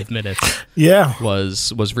like 5 minutes,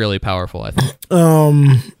 was really powerful, I think.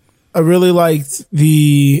 I really liked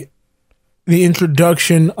the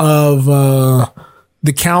introduction of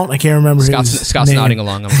the Count. I can't remember Scott's name. nodding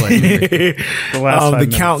along. I'm glad. The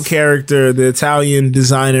Count character, the Italian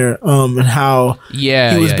designer, and how he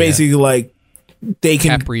was basically like they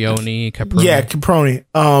can Caproni. Yeah,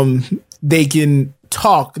 Caproni. They can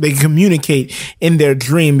talk, they can communicate in their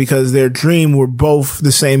dream, because their dream were both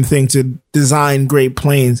the same thing, to design great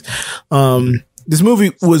planes. This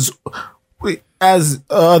movie was, as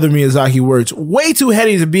other Miyazaki words, way too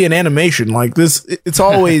heady to be an animation. Like this, it's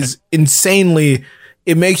always insanely,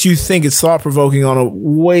 it makes you think, it's thought-provoking on a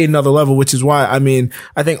way another level, which is why, I mean,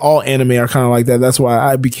 I think all anime are kind of like that. That's why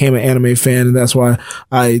I became an anime fan, and that's why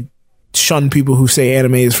I shun people who say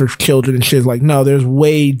anime is for children and shit. Like, no, there's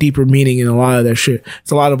way deeper meaning in a lot of that shit.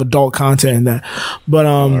 It's a lot of adult content in that. But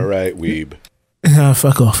all right, weeb.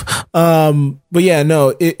 Fuck off. But yeah,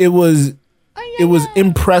 no, it was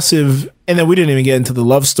impressive. And then we didn't even get into the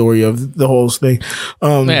love story of the whole thing.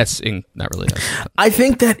 That's not really. I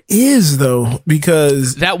think that is, though,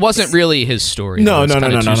 because that wasn't really his story. No.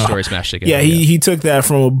 Two stories smashed together. Yeah, he took that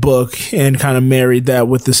from a book and kind of married that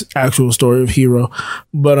with this actual story of Hero.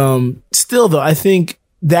 But still, though, I think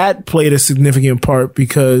that played a significant part,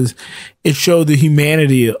 because it showed the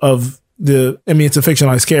humanity of it's a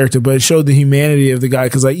fictionalized character, but it showed the humanity of the guy.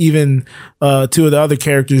 Cause like even, two of the other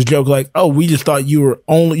characters joke like, oh, we just thought you were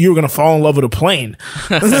going to fall in love with a plane.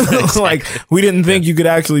 Like we didn't think you could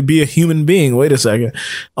actually be a human being. Wait a second.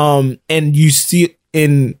 And you see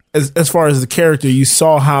as far as the character, you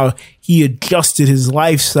saw how he adjusted his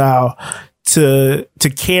lifestyle to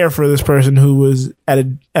care for this person who was at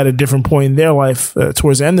a different point in their life,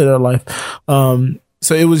 towards the end of their life.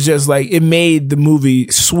 So it was just like, it made the movie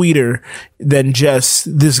sweeter than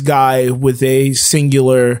just this guy with a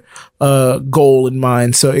singular goal in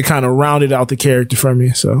mind. So it kind of rounded out the character for me.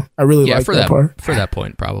 So I really liked that part. For that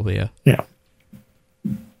point, probably, yeah. Yeah.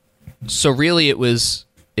 So really it was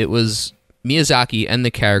Miyazaki and the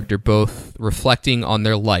character both reflecting on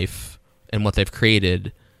their life and what they've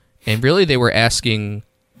created. And really they were asking,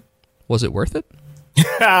 was it worth it?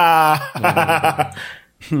 Was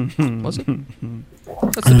it?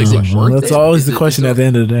 That's the big question. That's always the question at the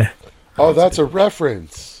end of the day. Oh, that's a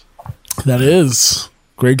reference. That is.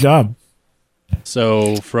 Great job.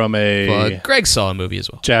 So from But Greg saw a movie as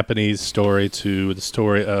well. Japanese story to the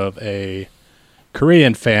story of a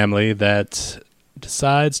Korean family that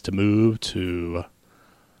decides to move to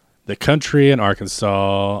the country in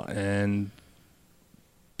Arkansas and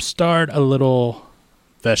start a little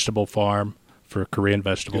vegetable farm for Korean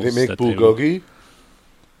vegetables. Do they make bulgogi?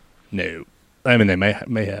 No. I mean, they may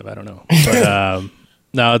have. I don't know. But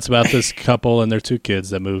no, it's about this couple and their 2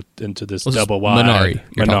 kids that moved into this double wide.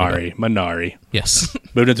 Minari. Yes.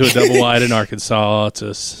 Moved into a double wide in Arkansas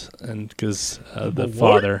because the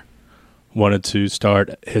father wanted to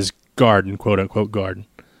start his garden, quote unquote garden,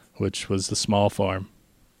 which was the small farm.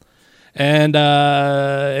 And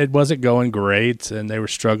it wasn't going great, and they were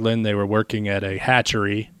struggling. They were working at a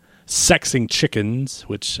hatchery, sexing chickens,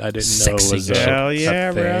 which I didn't know was a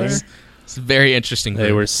thing. Brother. It's very interesting.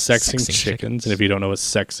 They were sexing chickens, and if you don't know what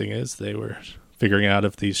sexing is, they were figuring out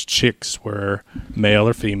if these chicks were male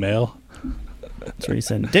or female. That's where you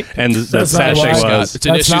send dick. And the sad thing was, it's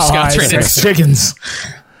an issue Scott's sex chickens.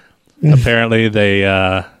 Apparently,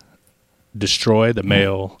 they destroy the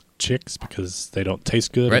male chicks because they don't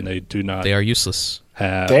taste good, and they do not. They are useless.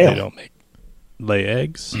 They don't lay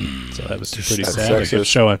eggs. So that was pretty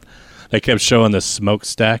sad. They kept showing the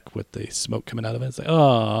smokestack with the smoke coming out of it. It's like,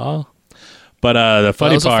 oh. But the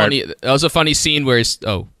funny part... That was a funny scene where he's...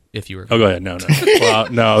 Oh, if you were... Oh, go ahead. No.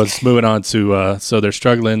 Well, no, it's moving on to... so they're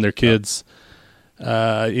struggling. Their kids...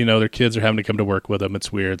 their kids are having to come to work with them.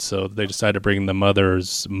 It's weird. So they decide to bring the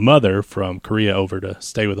mother's mother from Korea over to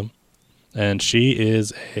stay with them. And she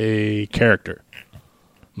is a character.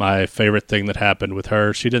 My favorite thing that happened with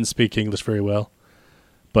her, she didn't speak English very well.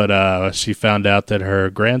 But she found out that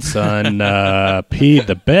her grandson peed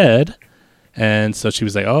the bed. And so she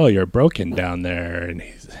was like, oh, you're broken down there. And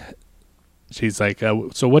she's like,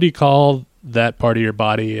 so what do you call that part of your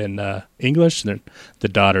body in English? And the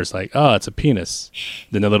daughter's like, oh, it's a penis.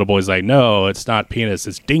 Then the little boy's like, no, it's not penis,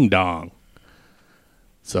 it's ding dong.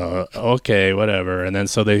 So, okay, whatever. And then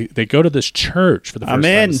so they go to this church for the first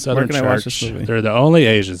time. Southern Where can church. I watch this movie? They're the only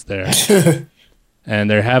Asians there.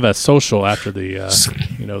 And they have a social after the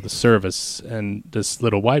the service. And this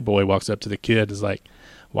little white boy walks up to the kid and is like,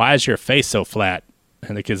 why is your face so flat?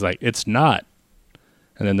 And the kid's like, it's not.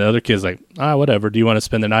 And then the other kid's like, whatever. Do you want to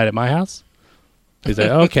spend the night at my house? He's like,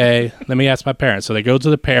 okay, let me ask my parents. So they go to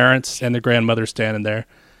the parents, and the grandmother's standing there.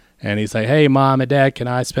 And he's like, hey, Mom and Dad, can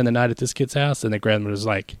I spend the night at this kid's house? And the grandmother's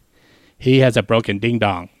like, he has a broken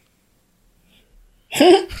ding-dong.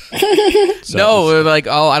 No, like,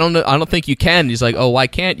 oh, I don't think you can. He's like, oh, why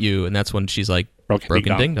can't you? And that's when she's like,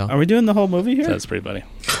 broken ding-dong. Are we doing the whole movie here? So that's pretty funny.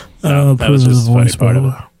 No, that was just a funny part of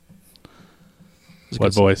it.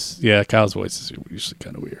 What voice? Yeah, Kyle's voice is usually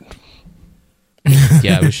kind of weird.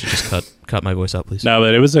 Yeah, we should just cut my voice out, please. No,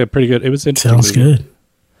 but it was a pretty good. It was interesting. Sounds good.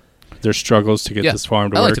 Their struggles to get this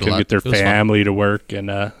farm to work and get their family to work,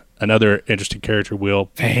 and another interesting character, Will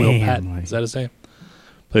Patton. Is that his name?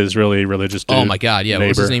 Plays this really religious dude. Oh my God! Yeah, neighbor. what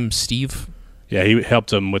was his name? Steve. Yeah, he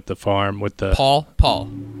helped him with the farm with the Paul.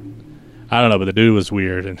 I don't know, but the dude was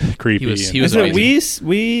weird and creepy. He was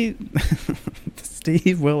we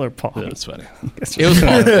Steve, Will, or Paul? That was funny. It was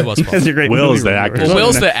Paul. It was Paul. Will's the actor. Well,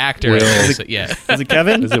 Will's the actor. Yeah. Was it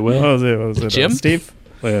Kevin? Is it Will? What was it? Jim? Steve?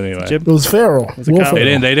 Well, anyway. It was Farrell. They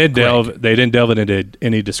didn't delve into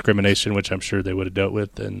any discrimination, which I'm sure they would have dealt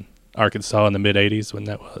with in Arkansas in the mid '80s when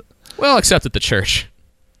that was. Well, except at the church.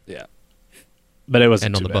 Yeah, but it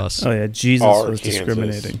wasn't and on the bad. bus. Oh yeah, Jesus was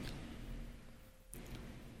discriminating.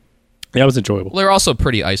 Yeah, it was enjoyable. Well, they're also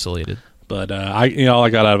pretty isolated. But all I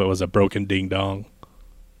got out of it was a broken ding dong.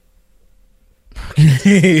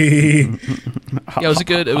 Yeah, it was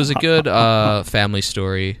a good family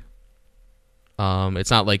story.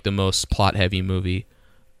 It's not like the most plot-heavy movie,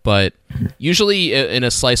 but usually in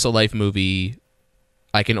a slice-of-life movie,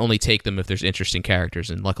 I can only take them if there's interesting characters,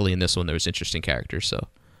 and luckily in this one there was interesting characters. So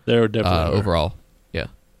There were definitely overall,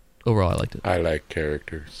 I liked it. I like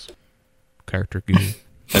characters. Character good.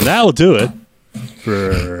 And that'll do it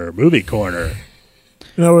for Movie Corner.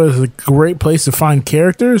 You know, it's a great place to find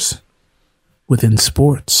characters within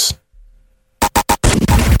sports. Get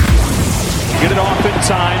it off in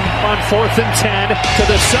time on 4th and 10 to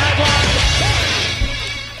the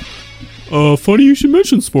sideline. Funny you should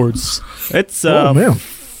mention sports. It's Oh, man.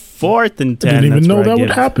 4th and 10. I didn't even That's know where I that would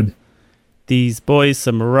give happen. these boys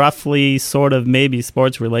some roughly sort of maybe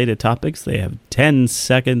sports related topics. They have 10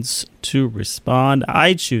 seconds to respond.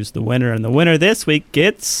 I choose the winner, and the winner this week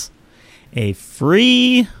gets a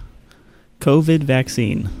free COVID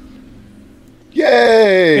vaccine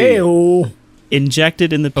Yay! Hey-o.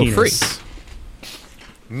 injected in the Oh, penis. free.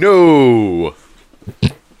 No.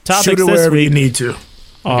 Shoot Topics it this wherever you week need to.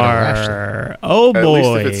 are oh At least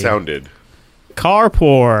if boy, it sounded.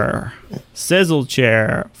 carpour, sizzle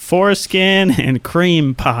chair, foreskin, and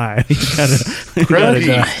cream pie. We've got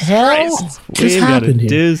Crazy. a Hell just happened here.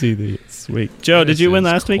 doozy this week. Joe, did you win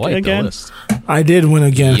last week Quite the again? list. I did win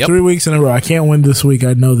again. Yep. 3 weeks in a row. I can't win this week.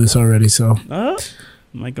 I know this already, so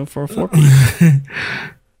Might go for a 4-piece.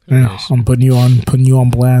 yeah, I'm putting you on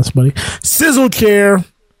blast, buddy. Sizzle chair.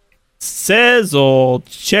 Sizzle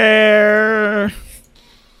chair.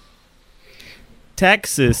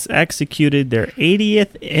 Texas executed their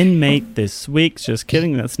 80th inmate this week. Just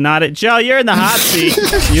kidding. That's not it. Joe, you're in the hot seat.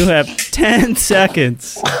 You have 10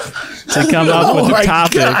 seconds to come up with a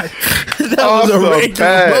topic. That Off was a the range of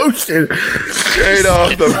bat. motion. Straight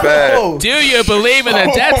off the bat. Do you believe in a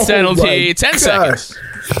death penalty? my 10 gosh. seconds.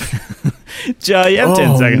 Joe, you have 10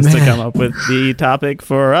 Oh, seconds to man. come up with the topic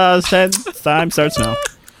for us. 10 time starts now.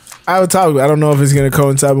 I have a topic. I don't know if it's going to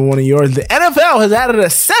coincide with one of yours. The NFL has added a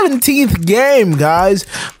 17th game, guys.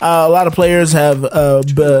 A lot of players have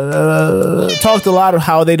talked a lot of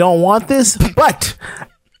how they don't want this, but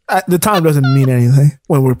the time doesn't mean anything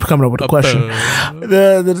when we're coming up with a question.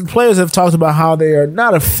 The players have talked about how they are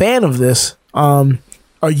not a fan of this. Are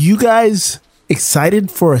you guys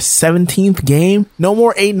excited for a 17th game? No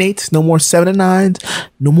more 8 and 8s, no more 7 and 9s,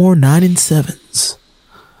 no more 9 and 7s.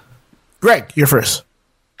 Greg, you're first.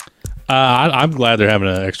 I'm glad they're having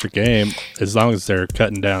an extra game, as long as they're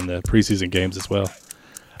cutting down the preseason games as well.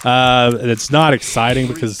 It's not exciting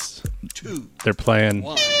because they're playing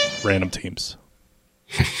random teams.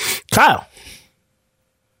 Kyle.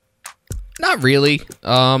 Not really.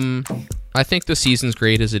 I think the season's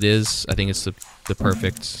great as it is. I think it's the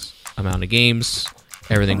perfect amount of games.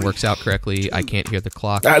 Everything works out correctly. I can't hear the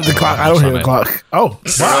clock. The clock. I don't hear the clock. Oh,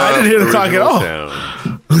 wow, I didn't hear the clock at all.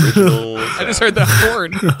 I just heard the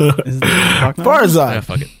horn. Is the clock now? Farzad,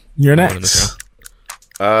 Fuck it. you're Horn in the next.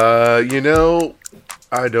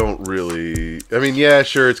 I don't really. I mean, yeah,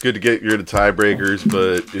 sure, it's good to get rid of tiebreakers,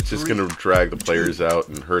 but it's just going to drag the players out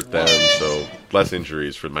and hurt them. So less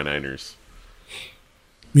injuries for my Niners.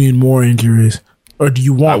 You need more injuries. Or do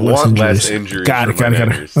you want, I want less less injuries Got it. for my Got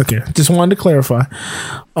it. Niners. Okay, just wanted to clarify.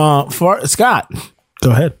 For Scott,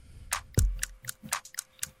 go ahead.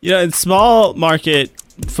 Yeah, in small market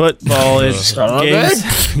football, it's Stop games.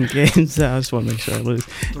 I just want to make sure I lose.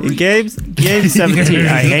 In games 17,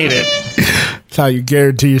 I hate it. That's how you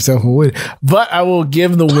guarantee yourself a win. But I will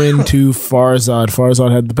give the win to Farzad.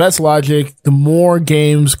 Farzad had the best logic. The more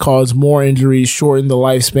games cause more injuries, shorten the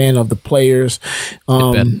lifespan of the players.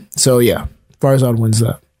 So yeah, Farzad wins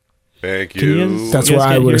that. Thank Can you you. guys- That's You what guys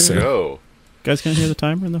I can't would hear have it? said. Go. Guys, can I hear the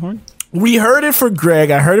timer in the horn? We heard it for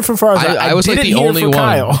Greg. I heard it for Farzad. I was like didn't the hear it only for one.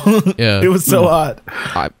 Kyle. Yeah. It was so odd.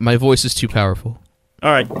 My voice is too powerful.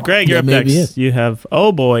 All right, Greg, you're Yeah, up maybe next. You have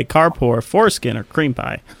oh boy, carpour, foreskin, or cream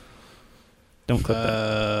pie. Don't clip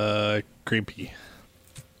that. Creepy.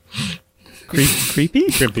 Creepy?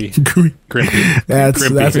 Crimpy. Crimpy. That's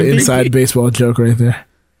Crimpy. an inside baseball joke right there.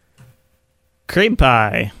 Cream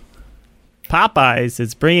pie. Popeyes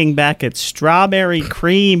is bringing back its strawberry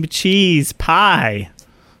cream cheese pie.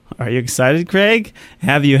 Are you excited, Craig?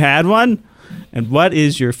 Have you had one? And what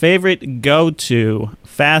is your favorite go-to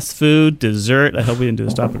fast food dessert? I hope we didn't do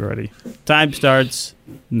this topic already. Time starts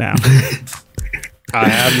now. I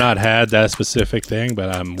have not had that specific thing,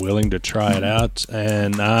 but I'm willing to try it out.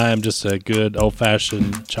 And I'm just a good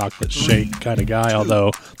old-fashioned chocolate shake kind of guy,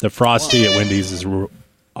 although the Frosty at Wendy's is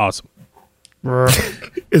awesome.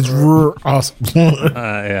 It's awesome.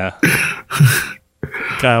 Yeah.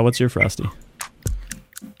 Kyle, what's your Frosty?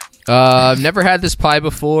 I've never had this pie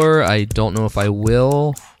before. I don't know if I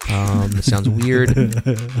will. It sounds weird,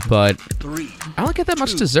 but I don't get that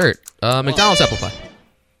much dessert. McDonald's apple pie.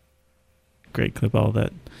 Great clip, all of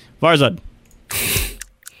that. Farzad.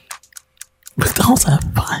 McDonald's apple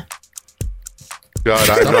pie. God,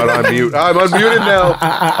 I'm not on mute. I'm unmuted now.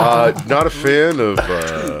 Not a fan of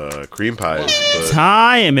cream pies. But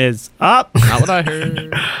Time is up. Not what I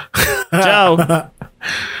heard. Joe,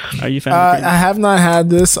 are you a fan of cream? I have not had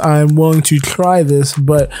this. I'm willing to try this,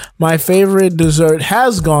 but my favorite dessert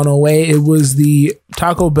has gone away. It was the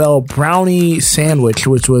Taco Bell brownie sandwich,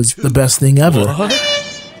 which was the best thing ever. What?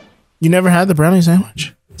 You never had the brownie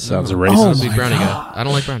sandwich? Sounds Oh racist. Big brownie guy. I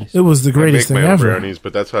don't like brownies. It was the greatest I make thing my own ever. brownies,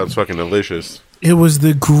 but that sounds fucking delicious. It was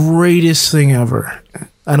the greatest thing ever.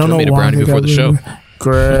 I don't Joe know made a why. brownie before the show.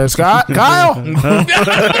 Chris, Scott, Kyle. There we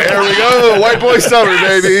go. White boy summer,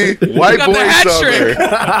 baby. White I got boy the hat summer. trick.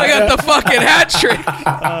 I got the fucking hat trick.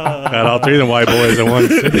 Got all three of them white boys at once.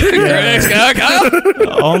 Correct, Kyle.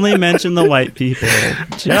 Only mention the white people.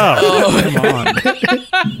 Joe, come on.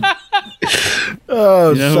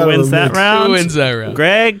 Oh, You know son who of wins a that bitch. round? Who wins that round?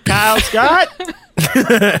 Greg, Kyle, Scott.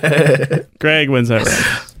 Greg wins that round.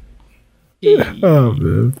 Oh,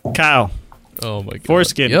 man. Kyle, Oh my god.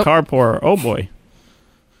 foreskin, Yep. carport. Oh boy.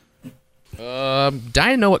 Dying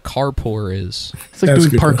to know what carpour is. It's like That's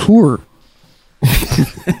doing good. parkour.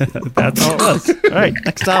 That's all it was. All right,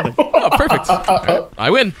 next topic. Oh, perfect. All right, I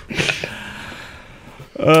win.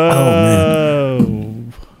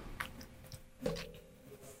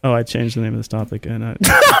 Oh, I changed the name of this topic, and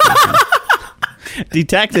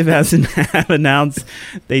detective has announced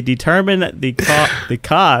they determined the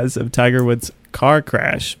cause of Tiger Woods' car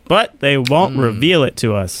crash, but they won't reveal it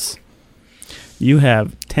to us. You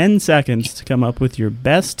have 10 seconds to come up with your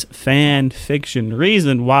best fan fiction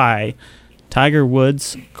reason why Tiger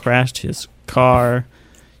Woods crashed his car.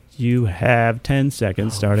 You have 10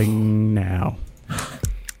 seconds starting now.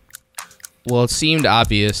 Well, it seemed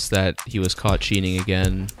obvious that he was caught cheating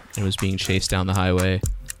again and was being chased down the highway,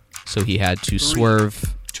 so he had to swerve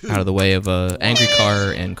out of the way of a angry car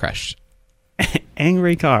and crashed.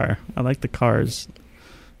 Angry car. I like the cars.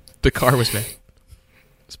 The car was mad.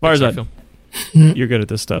 Farzad, you're good at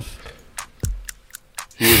this stuff.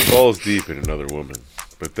 He was balls deep in another woman,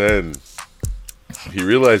 but then he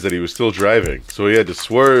realized that he was still driving, so he had to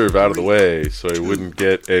swerve out of the way so he wouldn't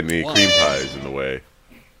get any cream pies in the way.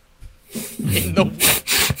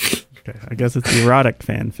 Okay, I guess it's erotic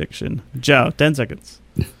fan fiction. Joe, 10 seconds.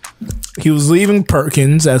 He was leaving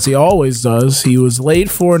Perkins, as he always does. He was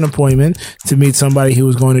late for an appointment to meet somebody he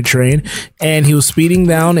was going to train, and he was speeding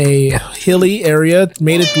down a hilly area,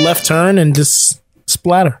 made a left turn, and just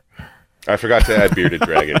splatter. I forgot to add bearded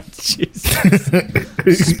dragon.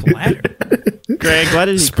 Splatter. Greg, why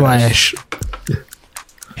did he Splash.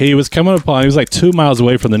 He was coming upon, he was like 2 miles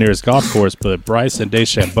away from the nearest golf course, but Bryson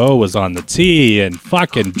DeChambeau was on the tee and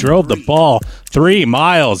fucking drove the ball 3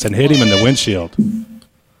 miles and hit him in the windshield.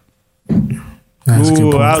 That's a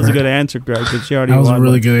good point, that was a Greg. good answer, Greg, but you already That was a won.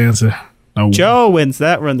 really good answer. Oh. Joe wins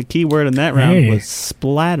that round. The key word in that round Hey. was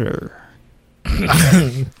splatter. Oh,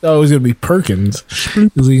 it was going to be Perkins.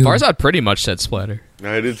 Farzad pretty much said splatter.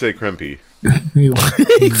 I did say Krempy.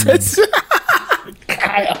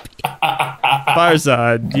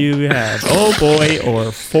 Farzad, you have oh boy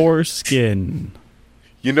or foreskin.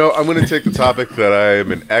 You know, I'm going to take the topic that I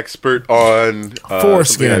am an expert on. Foreskin.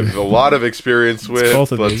 Something I have a lot of experience with.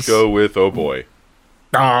 both of Let's these. go with oh boy.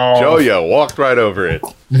 Oh. Joe, you walked right over it.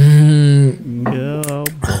 Oh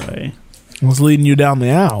boy. I was leading you down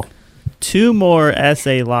the aisle. 2 more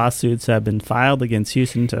SA lawsuits have been filed against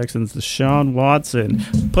Houston Texans' Deshaun Watson,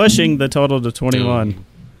 pushing the total to 21.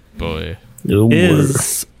 Boy.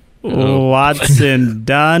 Is Watson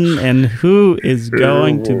done? And who is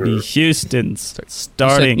going to be Houston's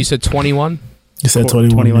starting? You said 21 You said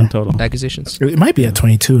 21. 21 total. accusations? It might be at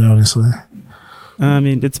 22, honestly. I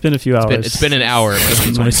mean, it's been a few hours. It's been an hour. It must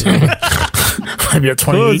be 22. Might be at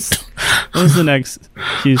 28. Who's the next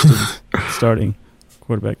Houston starting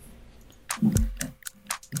quarterback?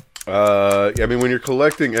 I mean, when you're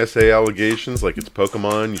collecting SA allegations like it's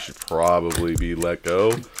Pokemon, you should probably be let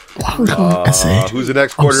go. Who's the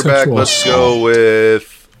next quarterback? sexual Let's assault. go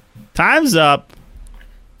with... Time's up.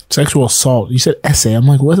 Sexual assault. You said essay. I'm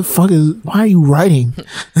like, what the fuck is... Why are you writing?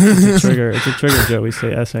 It's a trigger, Joe. We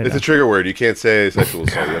say SA It's now. a trigger word. You can't say sexual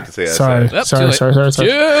assault. You have to say SA. Sorry. Yep, Sorry. too late. Sorry. Too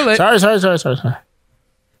late. Sorry.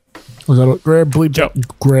 Was that a Greer? Bleep. Joe.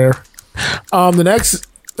 Greer. The next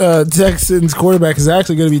Texans quarterback is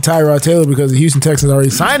actually going to be Tyrod Taylor because the Houston Texans already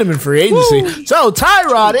signed him in free agency. Woo! So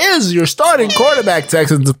Tyrod is your starting quarterback,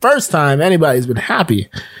 Texans. The first time anybody's been happy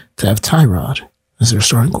to have Tyrod as their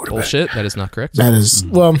starting quarterback. Bullshit. That is not correct. That is,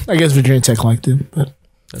 well, I guess Virginia Tech liked him, but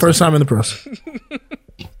First time in the pros.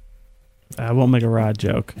 I won't make a Rod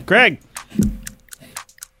joke. Greg.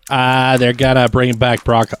 They're gonna bring back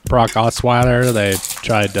Brock Osweiler. They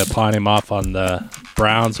tried to pawn him off on the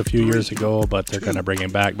Browns a few years ago, but they're gonna bring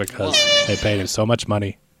him back because they paid him so much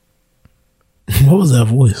money. What was that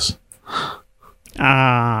voice?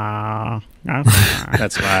 That's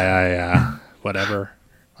why I whatever.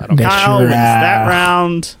 I don't. Kyle wins that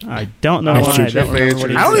round. I don't know why. I don't remember what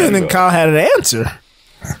he I don't said. even think Kyle had an answer.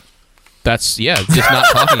 That's just not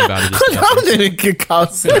talking about it. Kyle didn't get Kyle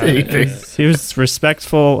said anything. He was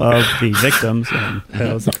respectful of the victims, and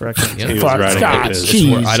that was the correct answer. He was writing God, it.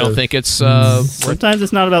 jeez. I don't think it's. Sometimes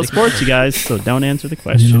it's not about sports, you guys, so don't answer the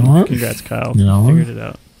question. You know what? Congrats, Kyle. You know what? Figured it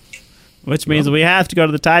out. Which means we have to go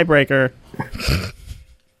to the tiebreaker.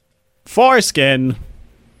 Foreskin.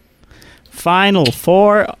 Final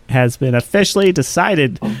four has been officially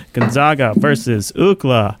decided. Gonzaga versus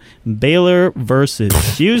UCLA. Baylor versus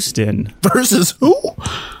Houston. Versus who?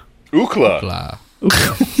 UCLA.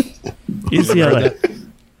 UCLA.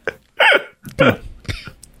 Come on.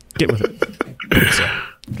 Get with it.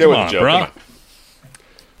 Get with it, Joe. bro. Come on.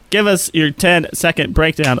 Give us your 10-second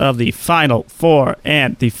breakdown of the final four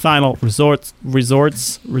and the final resorts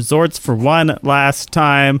for one last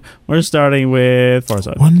time. We're starting with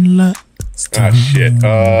Farzad. One last time. Shit.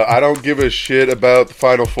 I don't give a shit about the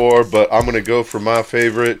Final Four, but I'm gonna go for my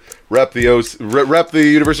favorite. Rep the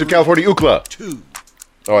University of California, UCLA.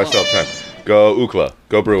 Oh, I still have time. Go UCLA.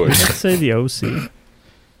 Go Bruins. Let's say the OC.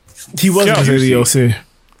 He wasn't going to say the OC.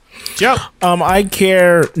 Joe. I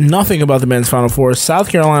care nothing about the men's Final Four. South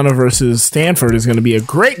Carolina versus Stanford is going to be a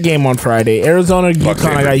great game on Friday. Arizona,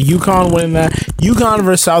 UConn. I got UConn winning that. UConn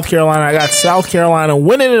versus South Carolina. I got South Carolina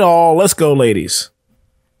winning it all. Let's go, ladies.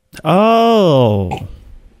 Oh.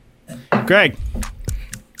 Greg.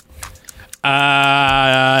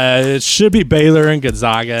 It should be Baylor and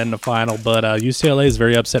Gonzaga in the final, but UCLA is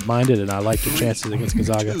very upset-minded, and I like the chances against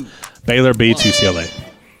Gonzaga. Baylor beats UCLA.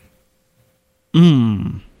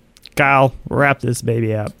 Kyle, wrap this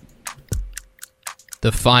baby up.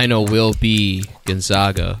 The final will be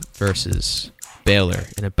Gonzaga versus Baylor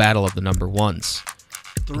in a battle of the number ones.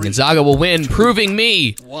 And Gonzaga will win, proving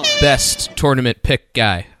me best tournament pick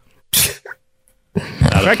guy.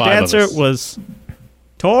 Correct answer was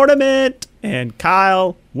tournament, and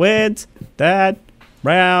Kyle wins that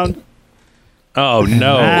round. Oh,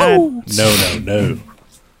 no. No.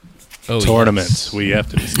 Oh, Tournaments. Yes. We have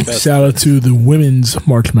to discuss. Shout out to the women's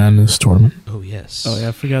March Madness tournament. Oh, yes. Oh, yeah,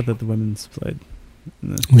 I forgot that the women's played.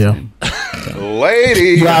 Yeah.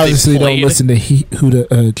 Ladies. You obviously don't listen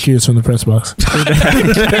to Cheers from the Press Box.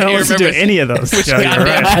 I don't listen to any of those. Which Joe, you're goddamn-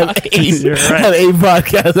 right. I have eight, You're right. I have 8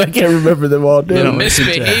 podcasts. I can't remember them all. You don't listen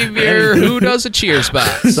to Misbehavior. Who does a cheers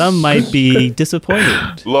box? Some might be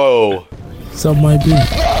disappointed. Low. Some might be.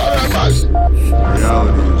 Reality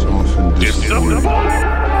is often disappointing.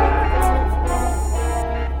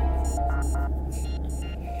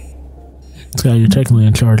 Scott, you're technically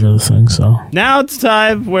in charge of this thing, so. Now it's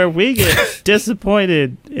time where we get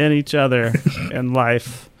disappointed in each other in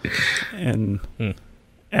life and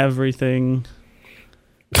everything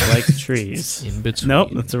like trees. In between. Nope,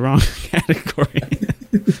 that's the wrong category.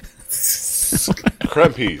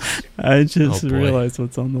 Crempies. I just Oh, boy. realized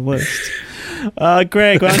what's on the list.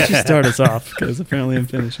 Greg, why don't you start us off? Because apparently I'm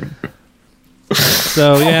finishing.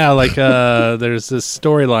 So, yeah, there's this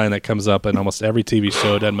storyline that comes up in almost every TV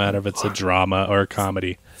show. It doesn't matter if it's a drama or a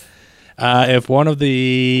comedy. If one of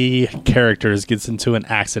the characters gets into an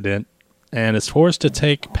accident and is forced to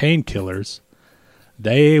take painkillers,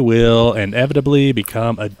 they will inevitably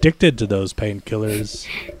become addicted to those painkillers.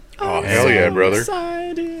 Oh, hell yeah, brother.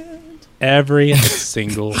 Every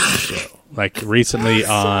single show. Like recently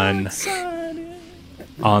on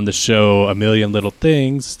the show A Million Little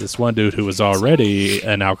Things, this one dude who was already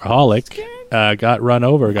an alcoholic got run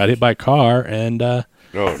over, got hit by a car, and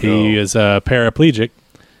he is paraplegic.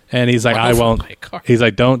 And he's like, I won't. He's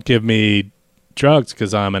like, don't give me drugs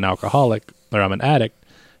because I'm an alcoholic or I'm an addict.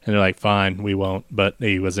 And they're like, fine, we won't. But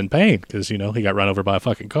he was in pain because, he got run over by a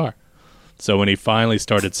fucking car. So when he finally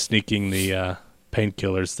started sneaking the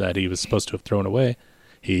painkillers that he was supposed to have thrown away,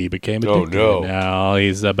 he became addicted. Oh, no. And now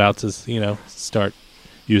he's about to, start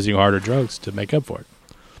using harder drugs to make up for it.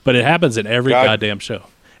 But it happens in every goddamn show.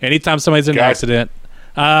 Anytime somebody's in an accident,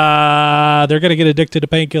 they're going to get addicted to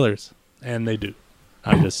painkillers. And they do.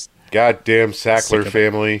 I'm just... Goddamn Sackler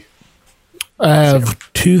family. I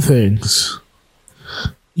have 2 things.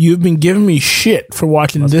 You've been giving me shit for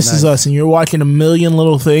watching This Is Us, and you're watching A Million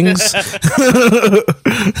Little Things.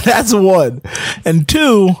 That's 1. And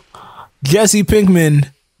 2, Jesse Pinkman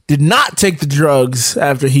did not take the drugs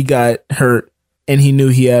after he got hurt and he knew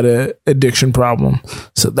he had a addiction problem.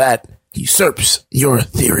 So that usurps your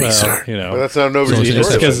theory, sir. You know, But that's not an overused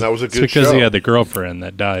story. That was a good because show. he had the girlfriend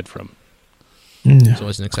that died from. Yeah. So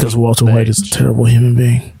it's an Because Walter White is a terrible human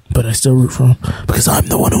being, but I still root for him because I'm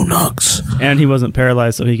the one who knocks. And he wasn't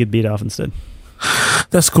paralyzed, so he could beat off instead.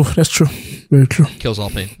 That's cool. That's true. Very true. Kills all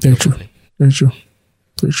pain. Very true. Very true.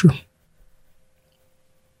 Very true.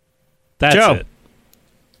 That's Joe. it.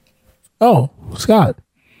 Oh, Scott.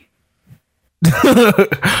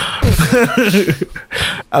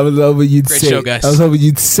 I was hoping you'd Great say. show, guys. I was hoping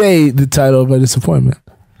you'd say the title of my disappointment.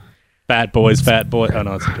 Fat boys, fat boy. Oh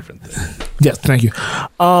no, it's a different thing. Yes, thank you.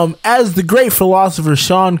 As the great philosopher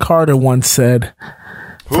Sean Carter once said,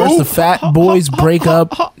 first the fat boys break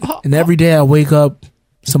up, and every day I wake up,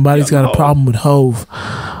 somebody's got a problem with Hove.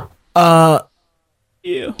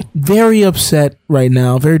 Very upset right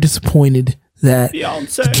now, very disappointed that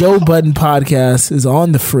the Joe Budden podcast is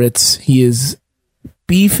on the fritz. He is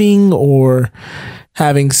beefing or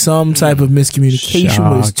having some type of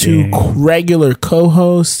miscommunication with his two regular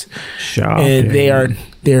co-hosts. And they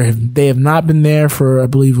have not been there for, I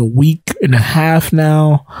believe, a week and a half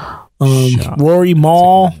now. Rory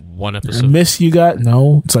Mall, Like one episode. I miss you guys.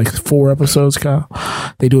 No, it's like 4 episodes, Kyle.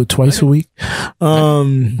 They do it twice a week.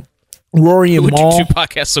 Rory and Who would Maul. do 2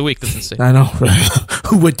 podcasts a week? That's insane. I know.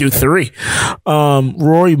 Who would do 3?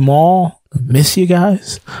 Rory Mall, I miss you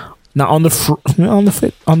guys. Now on the fritz.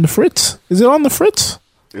 Is it on the fritz?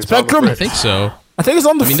 It's Spectrum. I think so. I think it's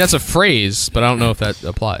on the. I mean, that's a phrase, but I don't know if that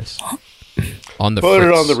applies. On the Put it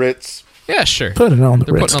fritz. on the Ritz. Yeah, sure. Put it on the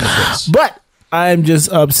They're Ritz. putting on the fritz. But I'm just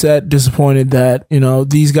upset, disappointed that,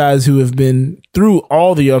 these guys who have been through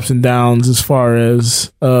all the ups and downs as far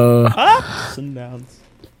as Ups and downs.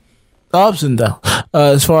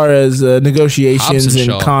 As far as negotiations Hobbs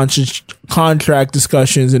and and contract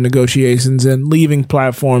discussions and negotiations and leaving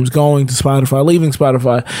platforms, going to Spotify, leaving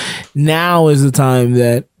Spotify. Now is the time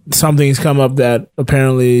that something's come up that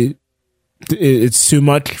apparently it's too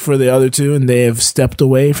much for the other two, and they have stepped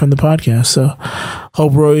away from the podcast. So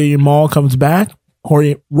hope Rory and Maul comes back.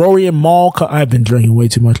 Rory and Maul. I've been drinking way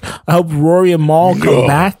too much. I hope Rory and Maul come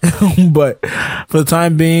back, but for the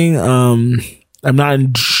time being, I'm not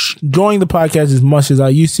enjoying the podcast as much as I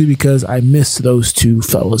used to because I miss those two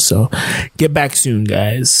fellas. So get back soon,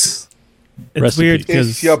 guys. It's Rest in weird peace. because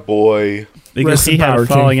It's your boy. because he had a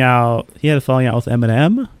falling out. He had a falling out with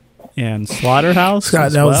Eminem and Slaughterhouse. Scott,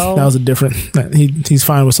 as that well. was a different. He's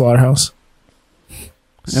fine with Slaughterhouse.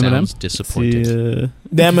 Sounds disappointed.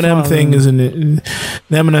 The Eminem thing isn't it?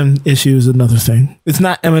 The Eminem issue is another thing. It's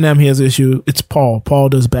not Eminem he has an issue. It's Paul. Paul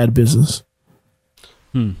does bad business.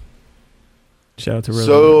 Shout out to Rose.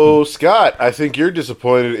 So, Scott, I think you're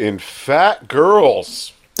disappointed in fat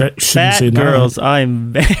girls. That shouldn't say Fat no. girls.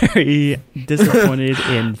 I'm very disappointed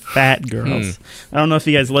in Fat Girls. I don't know if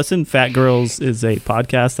you guys listen. Fat Girls is a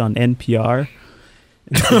podcast on NPR.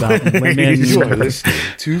 It's about women. You are listening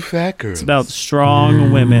to Fat Girls. It's about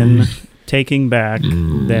strong women taking back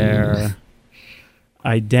their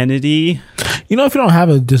identity. If you don't have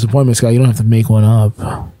a disappointment, Scott, you don't have to make one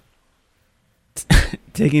up.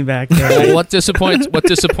 Taking back Well, their what disappoints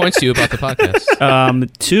you about the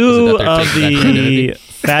podcast? two Is it that of they're taking back their the identity?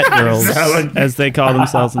 fat girls, as they call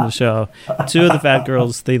themselves in the show, 2 of the fat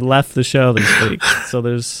girls, they left the show this week. So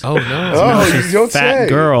there's Oh no! Oh, it's you just don't fat say.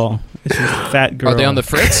 girl. It's just fat girl. Are they on the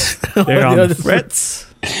fritz? They're on the fritz.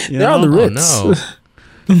 They're on the Oh Ritz.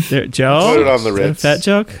 no! Joe, Put it on the is that a Ritz. fat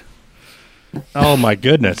joke. Oh my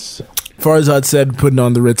goodness! Farzad said putting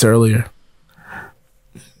on the Ritz earlier.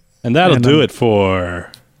 And that'll And, do it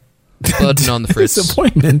for. Button on the fritz.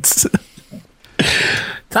 Disappointments.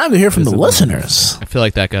 Time to hear from the listeners. I feel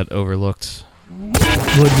like that got overlooked.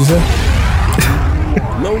 What did you say?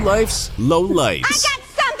 Low lifes, low lights.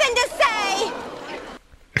 Something to say.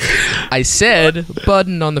 I said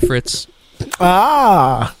button on the fritz.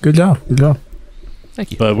 Ah, good job. Good job.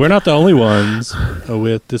 Thank you. But we're not the only ones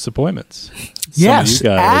with disappointments. Yes, Some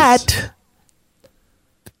of you guys,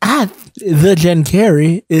 at the Jen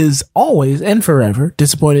Carey is always and forever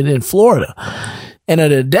disappointed in Florida. And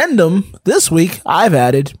an addendum this week, I've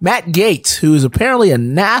added Matt Gates, who is apparently a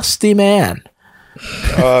nasty man.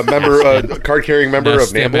 Card-carrying member of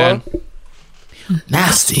Nasty NAMBLA. man.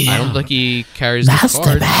 Nasty. I don't think he carries the Nasty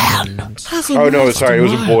card. man. Oh, no, sorry. It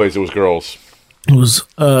wasn't boys. It was girls. It was,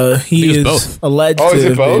 he was is both. alleged Oh, to is it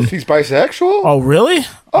have both? been- He's bisexual? Oh, really?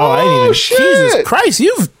 I didn't even. shit. Jesus Christ,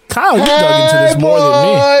 Kyle, you dug into this more than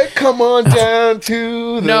me. Boy, come on down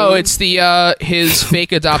to the... No, it's the his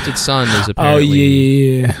fake adopted son is Oh,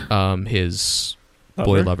 apparently yeah. his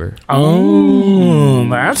boy lover. Oh,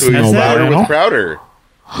 that's So he's Is that louder normal. with Crowder.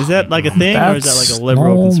 Is that like a thing, or is that That's like a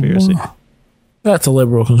liberal normal. conspiracy? That's a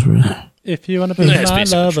liberal conspiracy. If you want to be my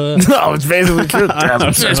lover. No, it's basically true.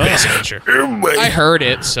 It's basically true. I heard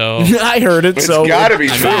it, so I heard it. It's So gotta be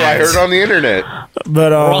true. I heard it on the internet.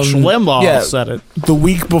 But Rush Limbaugh said it. The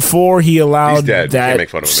week before, he allowed He's dead. You can't that make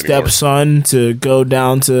fun of him anymore. stepson to go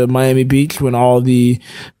down to Miami Beach when all the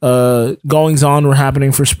goings on were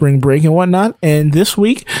happening for spring break and whatnot. And this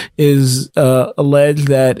week is alleged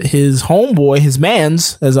that his homeboy, his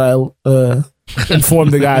mans, as I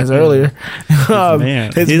informed the guys earlier,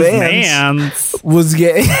 his mans was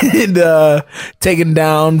getting taken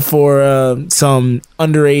down for some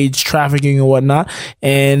underage trafficking and whatnot.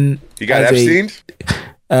 And You got Epstein?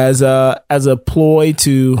 As a ploy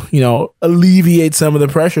to, alleviate some of the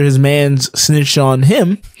pressure, his man's snitched on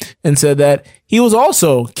him and said that he was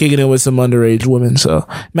also kicking it with some underage women. So,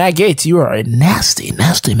 Matt Gaetz, you are a nasty,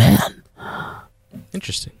 nasty man.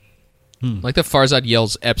 interesting. Like the Farzad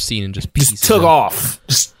yells Epstein and just pieces Took out. off.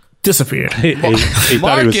 Just disappeared. He thought he was,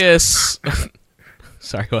 Marcus.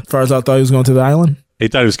 Sorry, what? Farzad thought he was going to the island. he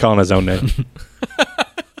thought he was calling his own name.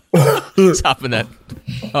 He's up in that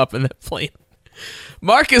plane.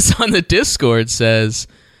 Marcus on the Discord says,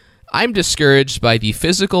 I'm discouraged by the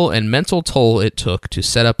physical and mental toll it took to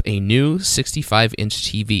set up a new 65-inch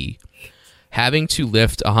TV. Having to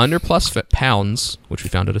lift 100 plus pounds, which we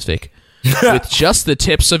found out is fake, with just the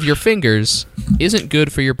tips of your fingers isn't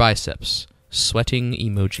good for your biceps. Sweating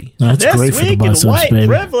emoji. That's great for the biceps, baby.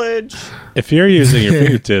 Privilege. If you're using your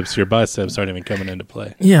fingertips, your biceps aren't even coming into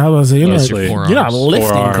play. Yeah, I was saying, Mostly you're not lifting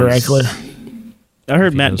forearms. correctly. I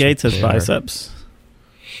heard Matt Gaetz has biceps.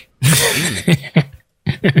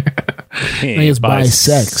 It's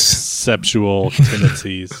bisexual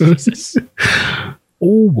tendencies.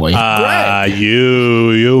 Oh boy.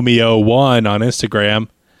 Yumio1 on Instagram.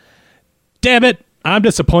 Damn it, I'm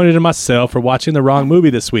disappointed in myself for watching the wrong movie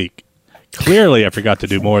this week. Clearly, I forgot to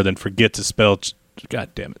do more than forget to spell. God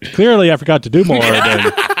damn it! Clearly, I forgot to do more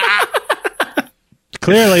than.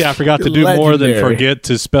 Clearly, I forgot to do more than forget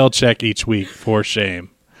to spell check each week. For shame.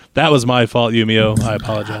 That was my fault, Yumio. I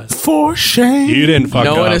apologize. For shame. You didn't fuck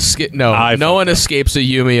up. No one escapes a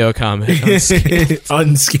Yumio comment.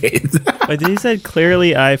 Unscathed. But did he say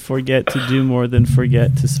clearly I forget to do more than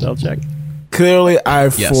forget to spell check? Clearly,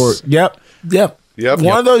 Yes. Yep.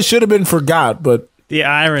 One of those should have been forgot, but The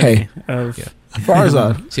irony of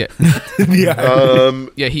Farzad.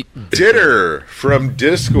 Yeah, he Ditter from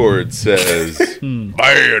Discord says,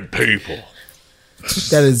 "Bad people."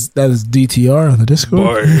 That is DTR on the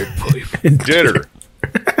Discord. Ditter.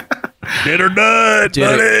 Ditter nut,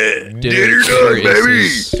 buddy. Ditter nut, baby.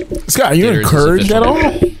 Scott, are you Ditter's encouraged at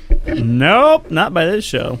official all? Nope, not by this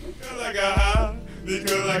show.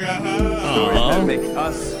 Make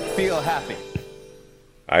us feel happy.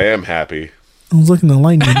 I am happy. I was looking to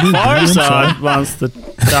lighten the mood. Farzad wants to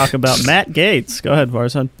talk about Matt Gaetz. Go ahead,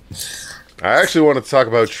 Farzad. I actually want to talk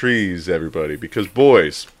about trees, everybody, because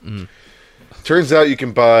boys, turns out you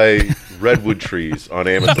can buy redwood trees on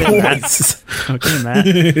Amazon. Okay, Matt.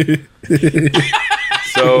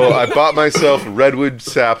 So I bought myself a redwood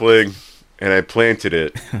sapling and I planted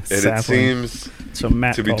it, and it seems So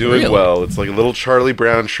Matt to be called doing it. well. It's like a little Charlie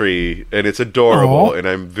Brown tree, and it's adorable. Aw. And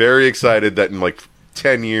I'm very excited that in like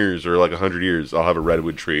 10 years or like 100 years, I'll have a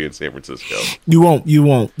redwood tree in San Francisco. You won't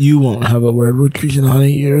have a redwood tree in 100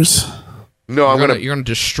 years. No, you're gonna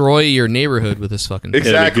destroy your neighborhood with this fucking thing.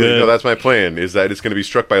 Exactly. good. No, that's my plan. Is that it's going to be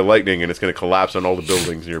struck by lightning and it's going to collapse on all the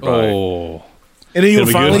buildings nearby. Oh. And then you'll It'll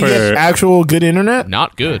be finally good get for- actual good internet.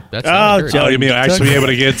 Not good. That's not Oh, good. Joe. Oh, you mean actually be able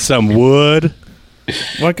to get some wood?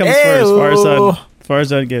 What comes Ew. first?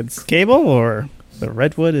 Farzad gets cable, or the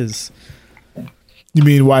redwood is... You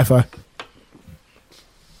mean Wi-Fi?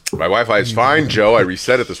 My Wi-Fi is fine, Joe. I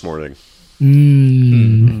reset it this morning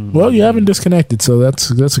Well, you haven't disconnected, so that's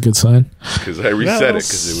a good sign. because I reset it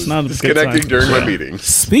because it it's not a was good disconnecting sign. during my meetings.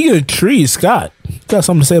 Speaking of trees, Scott, you got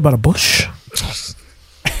something to say about a bush?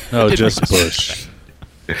 Oh, just Bush.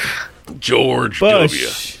 George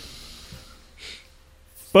Bush.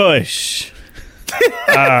 Bush.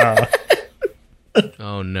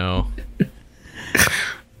 Oh no.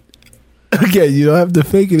 Okay, you don't have to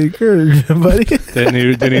fake it encouragement, buddy.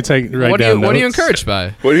 Didn't he take right What are down you notes? encouraged by?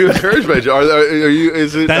 What are you encouraged by, Joe? Are you?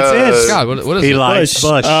 Is it? That's it. God, what is He it? likes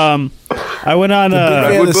Bush. I went on... Yeah,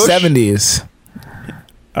 Redwood the bush? 70s.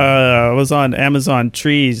 I was on Amazon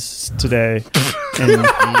Trees today, and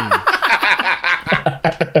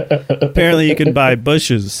apparently you can buy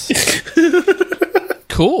bushes.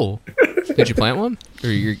 Cool. Did you plant one? Or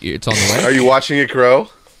it's on the way? Are you watching it grow?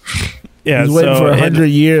 Yeah, He's waiting so for 100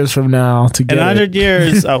 years from now to in get 100 it.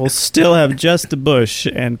 years, I will still have just a bush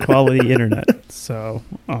and quality internet. So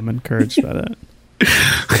I'm encouraged by that.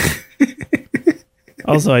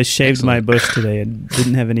 Also, I shaved my bush today and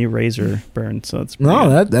didn't have any razor burn, so it's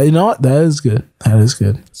that you know what? That is good. That is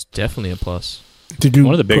good. It's definitely a plus.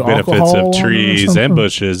 One of the big benefits of trees and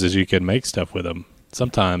bushes is you can make stuff with them.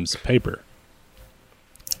 Sometimes paper.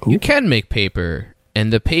 You can make paper.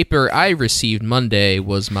 And the paper I received Monday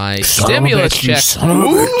was my stimulus check.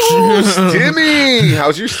 Ooh, stimmy!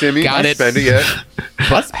 How's your stimmy? Got it. Spend it yet?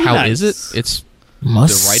 How is it? It's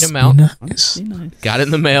the right amount. Nice. Got it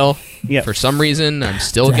in the mail. Yep. For some reason, I'm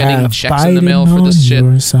still getting checks in the mail for this shit.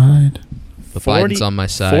 The Biden's on my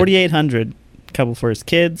side. 4,800. Couple for his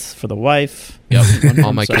kids, for the wife. Yep,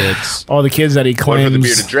 all my kids. All the kids that he claims. One for the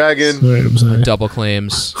bearded dragon. Double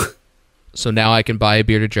claims. So now I can buy a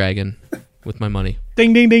bearded dragon with my money.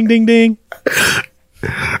 Ding, ding, ding, ding, ding.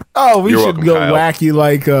 Oh, we You're should welcome, go Kyle. wacky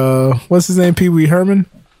like, what's his name, Pee Wee Herman?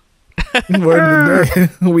 Word of the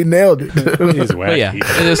day. We nailed it. He's But yeah,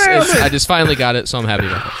 wacky. I just finally got it, so I'm happy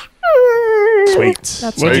about it. Sweet.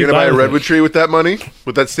 Are you going to buy a redwood tree with that money?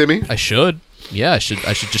 With that stimmy? I should. Yeah, I should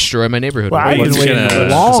destroy my neighborhood. Wow, I've What's been waiting gonna- a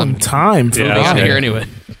long time for Yeah, I'm out okay. of here anyway.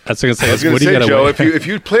 That's what I was I was going going to say. to What do you say, got Joe, to if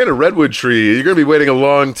you plant a redwood tree, you're going to be waiting a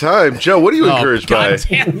long time. Joe, what are you encouraged by?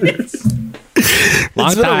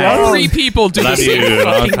 Long been a time. long- 3 people do Love this. you.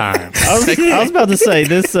 Long time. I was about to say,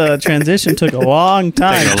 this transition took a long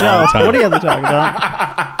time. Took a Joe, long time. what do you have to talk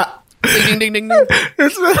about? Ding, ding, ding, ding.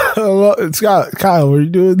 It's been a long, Scott, Kyle, what are you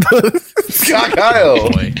doing? Scott Kyle.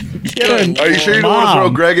 Boy. Are you sure you don't want to throw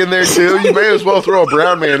Greg in there, too? You may as well throw a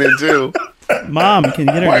brown man in, too. Mom, can you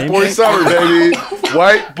get her White name? boy right? summer, baby.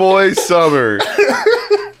 White boy summer.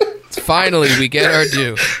 Finally, we get our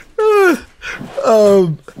due.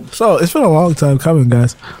 So it's been a long time coming,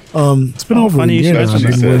 guys. It's been over a funny you year should now. I've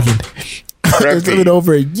mention been that. working. It's been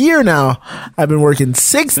over a year now. I've been working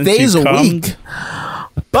 6 Since days you a come. week.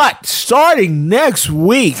 But starting next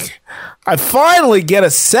week, I finally get a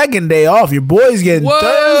second day off. Your boy's getting Whoa.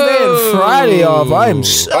 Thursday and Friday off. I am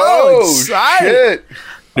so excited. Shit.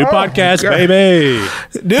 New podcast, baby.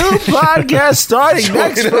 New podcast starting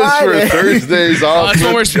next Join us for Friday. Thursdays off That's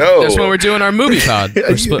when, with Joe. that's when we're doing our movie pod.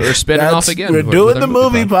 We're spinning off again. We're with doing our the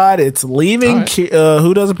movie pod. It's leaving. All right.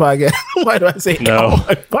 Who does a podcast? Why do I say No.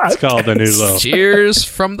 my podcast? It's called The New Low. Cheers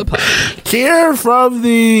from the pod. Here from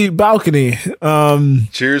the balcony. Cheers That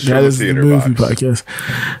from the is the theater movie box. podcast.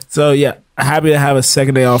 So yeah, happy to have a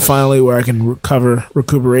second day off finally, where I can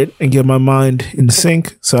recuperate, and get my mind in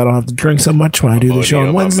sync, so I don't have to drink so much when I do the show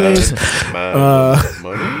on Wednesdays.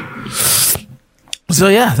 Money. So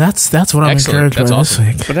yeah, that's what I'm Excellent. encouraged That's by awesome.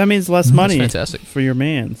 this week. But that means less money fantastic. for your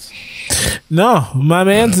mans. No, my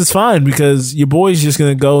man's is fine, because your boy's just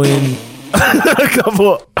gonna go in a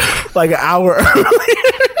couple, like an hour earlier.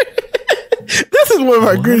 This is one of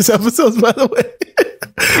our greatest episodes, by the way.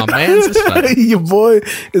 My man's is fine. Your boy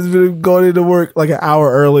has been going into work like an hour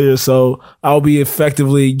earlier, so I'll be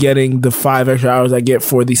effectively getting the 5 extra hours I get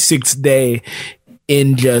for the 6th day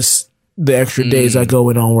in just the extra days I go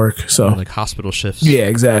in on work. So Like hospital shifts. yeah,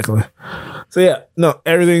 exactly. So yeah, no,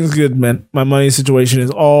 everything's good, man. My money situation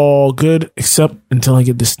is all good, except until I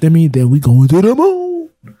get the stimmy, then we going to the moon.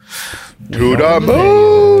 To the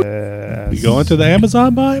moon. You going to the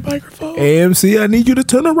Amazon buy a microphone? AMC, I need you to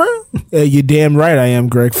turn around. Yeah, you're damn right I am,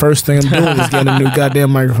 Greg. First thing I'm doing is getting a new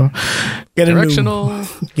goddamn microphone. Directional.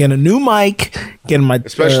 Getting a new mic. Getting my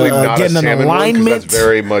Especially not a getting an salmon one, 'cause alignment. that's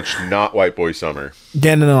very much not White Boy Summer.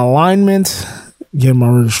 Getting an alignment. Getting my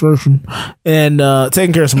registration. And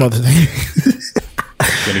taking care of some other things.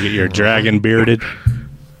 Gonna get your dragon bearded.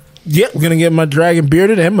 Yep, we're gonna get my dragon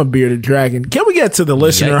bearded and my bearded dragon. Can we get to the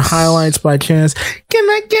listener Yikes. highlights by chance? Can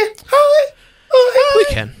I get We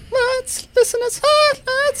can. Let's listen to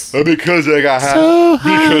highlights. Because I got high.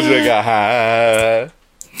 Because I got high.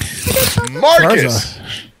 Marcus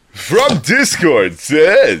from Discord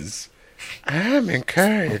says, I'm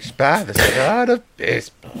encouraged by the start of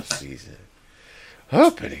baseball season.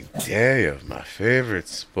 Opening day of my favorite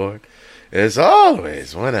sport is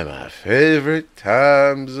always one of my favorite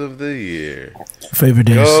times of the year. favorite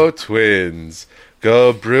days? Go Twins,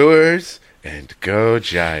 go Brewers, and go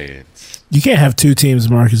Giants. You can't have 2 teams,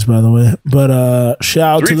 Marcus, by the way. But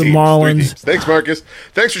shout out to the Three Marlins. teams. Thanks, Marcus.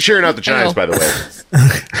 Thanks for cheering out the Giants, by the way.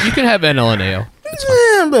 You can have NL and AL.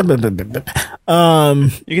 You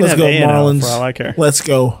can Let's have go A&L Marlins. for all I care. Let's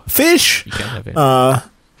go Fish. You can't have it.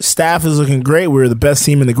 Staff is looking great. We're the best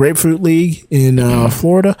team in the Grapefruit League in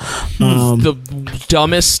Florida. The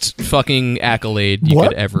dumbest fucking accolade you What?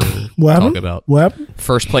 could ever What talk happened? about. What happened?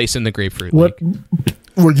 First place in the Grapefruit What? League.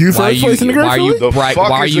 Were you first place in the Grapefruit League? Why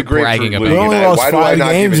are you bragging about We only it? lost 5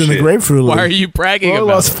 games in the Grapefruit League. Why are you bragging We about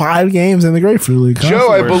only lost 5 games in the Grapefruit League.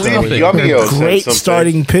 Joe, I believe Yummyo said Great something.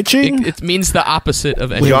 starting pitching. It means the opposite of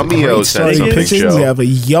We have Yummyo great said starting something, pitching. Joe. We have a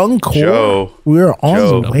young core. Joe. We're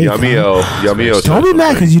on the way. Yummyo. Don't be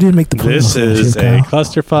mad because you didn't make the playoffs. This is a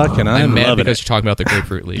clusterfuck, and I'm mad loving because it. you're talking about the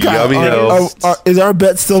Grapefruit League. Is our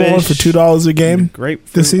bet still on for $2 a game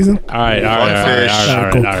this season? All right.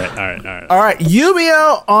 All right, Yumio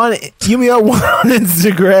on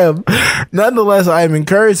Instagram. Nonetheless, I am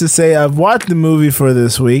encouraged to say I've watched the movie for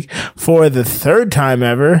this week for the 3rd time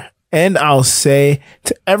ever, and I'll say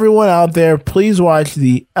to everyone out there, please watch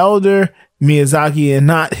The Elder Miyazaki and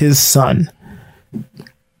not his son.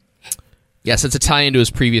 Yes, it's a tie into his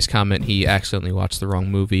previous comment. He accidentally watched the wrong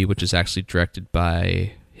movie, which is actually directed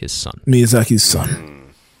by his son, Miyazaki's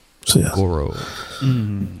son. So yes. Goro.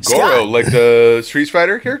 Goro, like the Street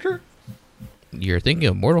Fighter character? You're thinking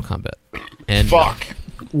of Mortal Kombat. And Fuck.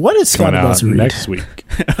 What is Scott about to read? Next week?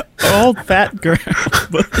 Old fat girl.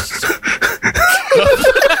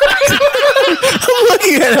 I'm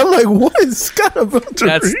looking at it. I'm like, what is Scott about to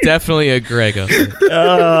That's read? definitely a Grego.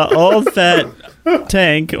 Old fat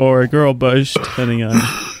tank or girl bush, depending on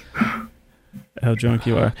how drunk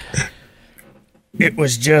you are. It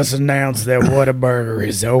was just announced that Whataburger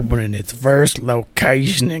is opening its first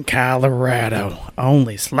location in Colorado.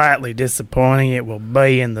 Only slightly disappointing it will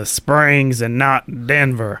be in the Springs and not in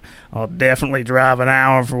Denver. I'll definitely drive an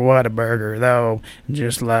hour for Whataburger, though,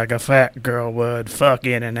 just like a fat girl would. Fuck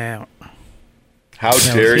in and out. How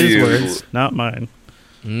That dare was his you? words, not mine.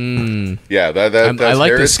 Yeah, that's I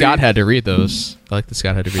like that heresy. Scott had to read those. I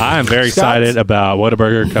am very excited about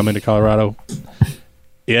Whataburger coming to Colorado.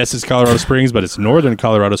 Yes, it's Colorado Springs, but it's northern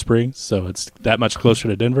Colorado Springs, so it's that much closer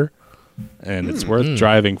to Denver, and it's worth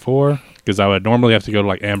driving for, because I would normally have to go to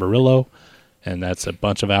like Amarillo, and that's a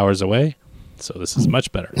bunch of hours away, so this is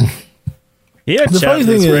much better. Yeah, The funny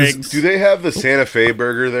thing is, do they have the Santa Fe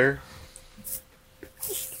burger there?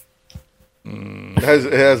 It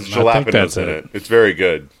has jalapenos that's in it. it. It's very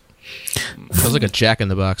good. Sounds like a Jack in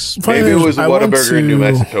the Box. Maybe it was a I went Whataburger in New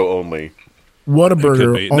to- Mexico only.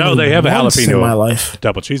 Whataburger. No, they have a once in my jalapeno life.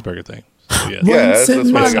 double cheeseburger thing. So, yes. Yeah, Once that's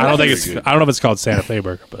in what my I got. I don't think Pretty good. I don't know if it's called Santa Fe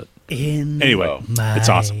burger, but anyway, it's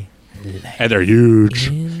awesome, and they're huge.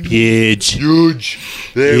 Huge.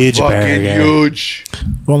 They're Huge fucking burger. huge.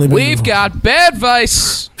 Only been We've got bad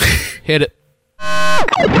advice. Hit it.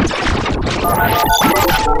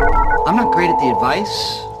 I'm not great at the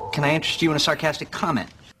advice. Can I interest you in a sarcastic comment?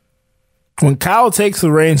 When Kyle takes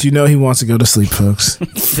the reins, you know he wants to go to sleep, folks.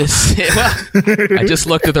 I just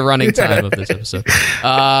looked at the running time of this episode.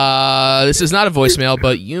 This is not a voicemail,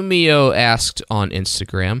 but Yumio asked on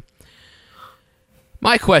Instagram.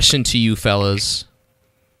 My question to you fellas,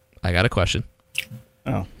 I got a question.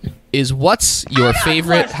 Oh. Is what's your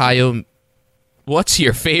favorite Hayao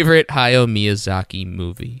Miyazaki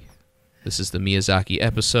movie? This is the Miyazaki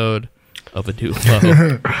episode of A New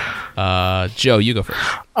Low. Joe, you go first.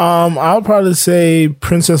 I'll probably say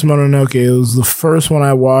Princess Mononoke. It was the first one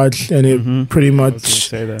I watched, and it pretty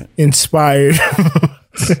much inspired.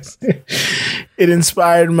 It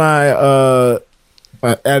inspired my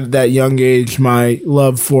at that young age my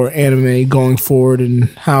love for anime going forward, and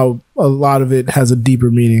how a lot of it has a deeper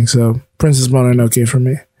meaning. So Princess Mononoke for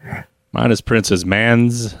me. Mine is Princess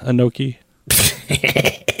Man's Anoki.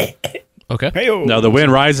 Okay. No, The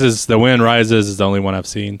Wind Rises. The Wind Rises is the only one I've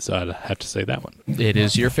seen, so I'd have to say that one. It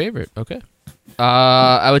is your favorite. Okay.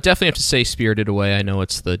 I would definitely have to say Spirited Away. I know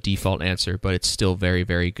it's the default answer, but it's still very,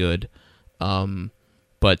 very good.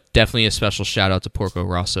 But definitely a special shout out to Porco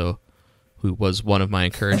Rosso, who was one of my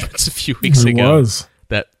encouragements a few weeks He ago. was.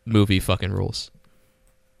 That movie fucking rules.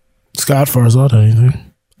 Scott Farzad,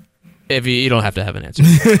 anything? If you don't have to have an answer.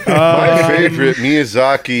 My favorite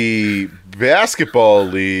Miyazaki basketball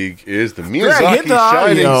league is the Miyazaki get the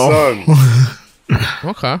Shining audio. Sun.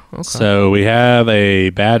 Okay. So we have a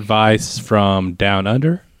bad advice from Down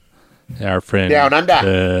Under, our friend Down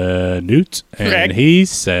Under. Newt, and Greg. he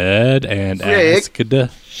said and Greg.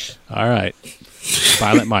 asked. All right,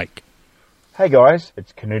 Silent Mike. Hey guys,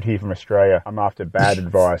 it's Canute here from Australia. I'm after bad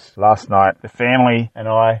advice. Last night, the family and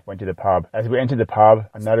I went to the pub. As we entered the pub,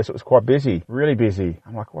 I noticed it was quite busy, really busy.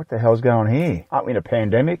 I'm like, what the hell's going on here? Aren't we in a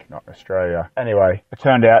pandemic? Not in Australia. Anyway, it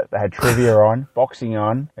turned out they had trivia on, boxing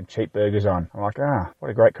on, and cheap burgers on. I'm like,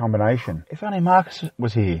 what a great combination. If only Marcus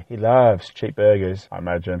was here. He loves cheap burgers, I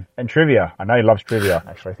imagine. And trivia. I know he loves trivia.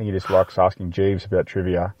 Actually, I think he just likes asking Jeeves about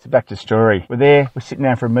trivia. So back to the story. We're there, we're sitting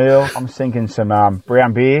down for a meal. I'm sinking some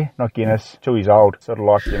brown beer, not Guinness. 2 years old. Sort of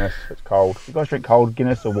like Guinness. It's cold. You guys drink cold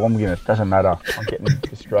Guinness or warm Guinness? Doesn't matter. I'm getting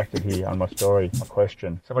distracted here on my story, my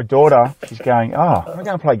question. So my daughter, she's going, am I going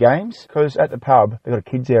to play games? Because at the pub, they've got a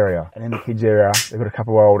kids area. And in the kids area, they've got a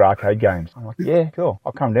couple of old arcade games. I'm like, yeah, cool.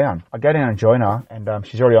 I'll come down. I go down and join her. And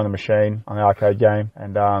she's already on the machine, on the arcade game.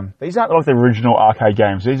 And these aren't like the original arcade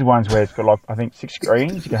games. These are ones where it's got like, I think 6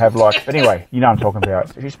 screens. You can have like, but anyway, you know what I'm talking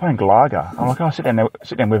about. So she's playing Galaga. I'm like, sit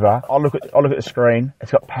down with her. I'll look at the screen.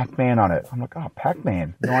 It's got Pac-Man on it. I'm like,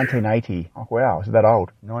 Pac-Man, 1980. Oh wow, is it that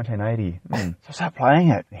old? 1980. So I started playing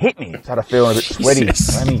it. It hit me. I started feeling a bit sweaty.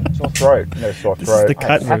 Sore throat. Sore throat. The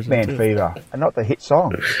cut Pac-Man fever, and not the hit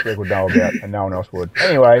song Greg would know about, and no one else would.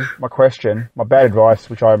 Anyway, my question, my bad advice,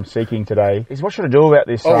 which I'm seeking today, is what should I do about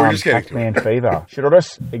this Pac-Man fever? Should I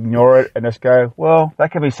just ignore it and just go, well,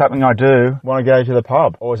 that could be something I do when I go to the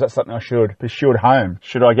pub, or is that something I should pursue at home?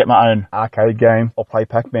 Should I get my own arcade game or play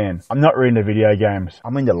Pac-Man? I'm not really into video games.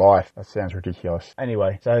 I'm into life. That sounds ridiculous.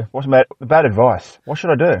 Anyway, so what's the bad advice? What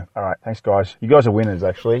should I do? All right, thanks guys. You guys are winners,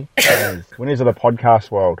 actually. Winners of the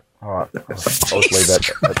podcast world. All right, I'll just leave that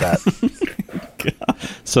at that.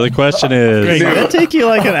 So the question is... Greg, did it take you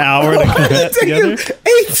like an hour to put that together?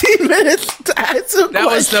 18 minutes to answer That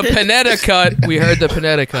was the Panetta cut. We heard the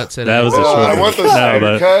Panetta cut today. That was the short I want the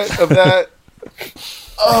Snyder cut of that.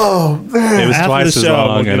 Oh, man. It was After twice the as show,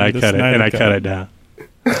 long, we'll and I give it the cut it, and I Snyder cut it down.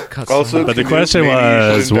 Also, But the Canute, question maybe you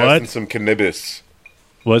was, should invest what? in some cannabis.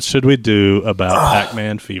 What should we do about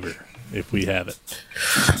Pac-Man fever if we have it?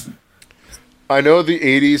 I know the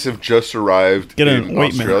 80s have just arrived Get in an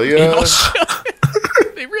ointment. Australia.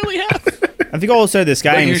 They really have. I think also this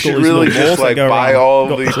But game you is should got these really little balls just that like go buy around. all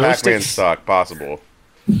Got the Pac-Man joysticks. stock possible.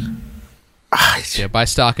 Yeah, buy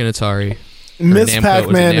stock in Atari. Miss Namco,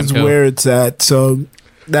 Pac-Man was is it Namco? where it's at, so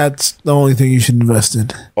that's the only thing you should invest in.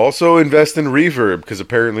 Also invest in Reverb, because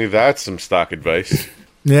apparently that's some stock advice.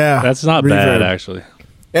 Yeah. That's not Reverb. bad, actually.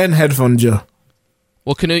 And Headphone Joe.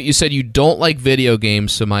 Well, Canute, you said you don't like video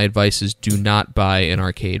games, so my advice is do not buy an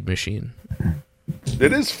arcade machine.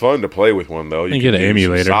 It is fun to play with one, though. You can get an do some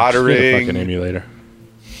emulator. soldering. Just get a fucking emulator.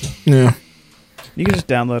 Yeah. You can just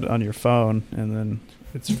download it on your phone, and then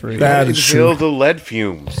it's free. That is Inhale true. the lead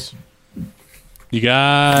fumes. You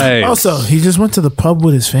guys. Also, he just went to the pub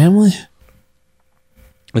with his family.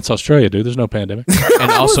 It's Australia, dude. There's no pandemic. And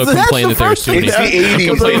also complain that there's too many It's the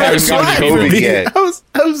people. 80s. They haven't gotten COVID yet. I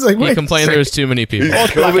was like, He wait. complained there's too many people.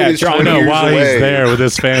 COVID is I 20 know years while away. he's there with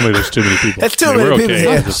his family, there's too many people. That's too I mean, many we're people okay.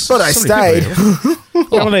 here. Just- But I stayed.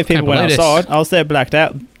 How many people went believe this. outside? I was there blacked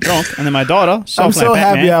out, drunk, and then my daughter. She I'm was playing so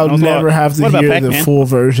happy Pac-Man, I'll and I was never like, have to what about hear the Pac-Man? full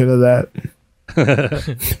version of that.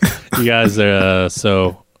 You guys are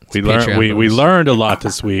so we learned Patreon we bonus. learned a lot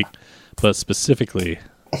this week, but specifically,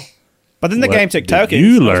 But then the What game took did tokens.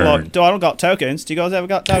 you I was learn? like, I don't got tokens. Do you guys ever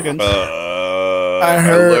got tokens? I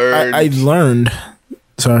heard. I learned.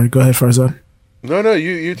 Sorry, go ahead, Farzad. No,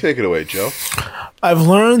 you take it away, Joe. I've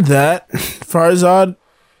learned that Farzad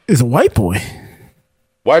is a white boy.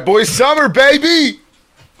 White boy summer, baby!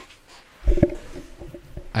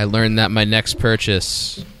 I learned that my next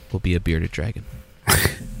purchase will be a bearded dragon.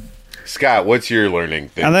 Scott, what's your learning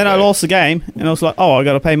thing? And then I today? lost the game, and I was like, "Oh, I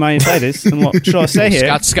got to pay money to play this." And like, should I stay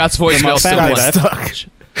here? Scott's With voicemail my still family left. left.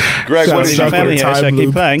 Greg, Scott, what Leave did My you Scott, family learn? here, should I Time keep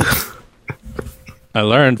loop. playing? I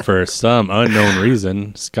learned for some unknown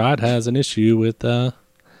reason Scott has an issue with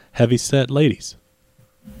heavy set ladies.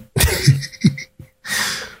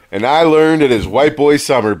 And I learned it is white boy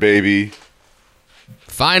summer, baby.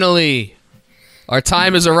 Finally, our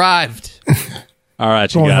time has arrived. All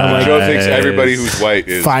right, you Going on guys. like Joe thinks everybody who's white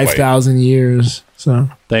is 5,000 years. So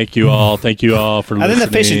Thank you all. Thank you all for And listening. then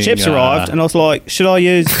the fish and chips arrived, and I was like, "Should I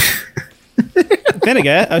use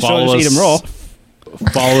vinegar, or should I just eat them raw?"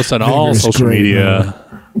 Follow us on all Vinegar's social great, media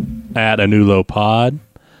at A New Low Pod.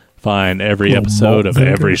 Find every Little episode malt of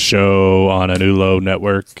vinegar. every show on A New Low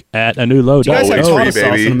Network at A New Low. Do you guys have Always tartar free,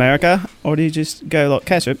 sauce baby. in America, or do you just go like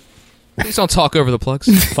ketchup? Please don't talk over the plugs.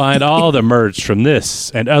 Find all the merch from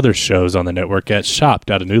this and other shows on the network at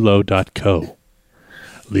shop.anewlow.co.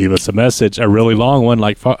 Leave us a message, a really long one,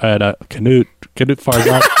 like at Canute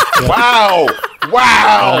Farzad.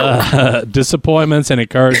 Wow! Disappointments and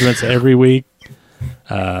encouragements every week.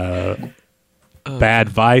 Bad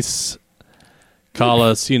advice. Call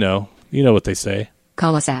us, you know what they say.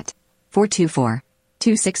 Call us at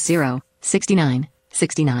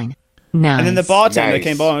 424-260-6969. Nice. And then the bartender Nice.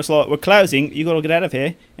 came by and was like, "We're closing. You got to get out of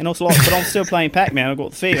here." And I was like, "But I'm still playing Pac-Man. I've got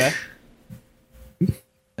the fever."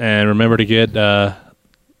 And remember to get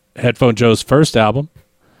Headphone Joe's first album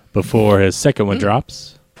before his second one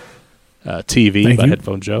drops. TV Thank by you.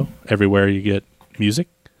 Headphone Joe, everywhere you get music.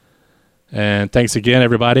 And thanks again,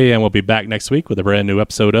 everybody. And we'll be back next week with a brand new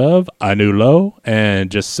episode of A New Low. And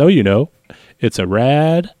just so you know, it's a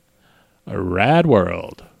rad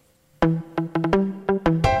world.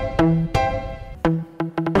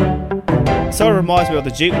 So it reminds me of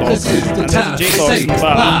the jukebox. This is the time to say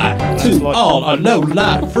goodbye to all our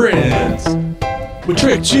low-life friends. We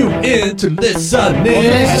tricked you into listening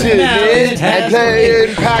and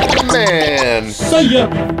playing Pac-Man. See ya.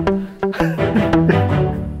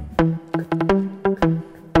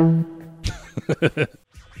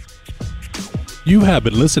 You have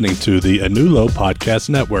been listening to the Anulo Podcast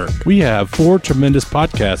Network. We have 4 tremendous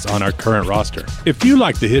podcasts on our current roster. If you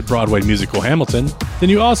like the hit Broadway musical Hamilton, then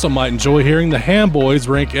you also might enjoy hearing the Ham Boys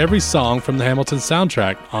rank every song from the Hamilton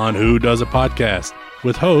soundtrack on Who Does a Podcast,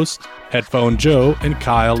 with hosts Headphone Joe and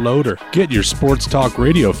Kyle Loader. Get your sports talk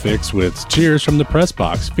radio fix with Cheers from the Press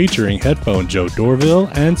Box, featuring Headphone Joe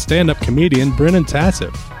Dorville and stand-up comedian Brennan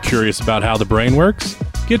Tassif. Curious about how the brain works?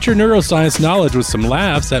 Get your neuroscience knowledge with some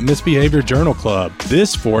laughs at Misbehavior Journal Club.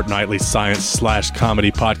 This fortnightly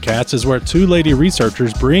science/comedy podcast is where 2 lady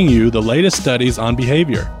researchers bring you the latest studies on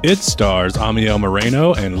behavior. It stars Amiel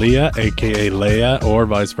Moreno and Leah, aka Leia, or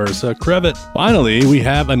vice versa, Crevitt. Finally, we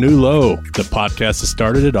have A New Low, the podcast that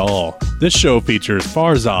started it all. This show features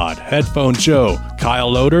Farzad, Headphone Joe, Kyle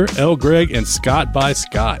Loader, L. Greg, and Scott by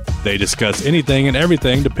Scott. They discuss anything and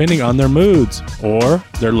everything depending on their moods or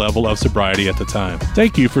their level of sobriety at the time.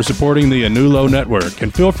 Thank you for supporting the Anulo Network,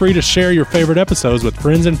 and feel free to share your favorite episodes with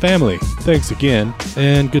friends and family. Thanks again,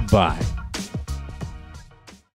 and goodbye.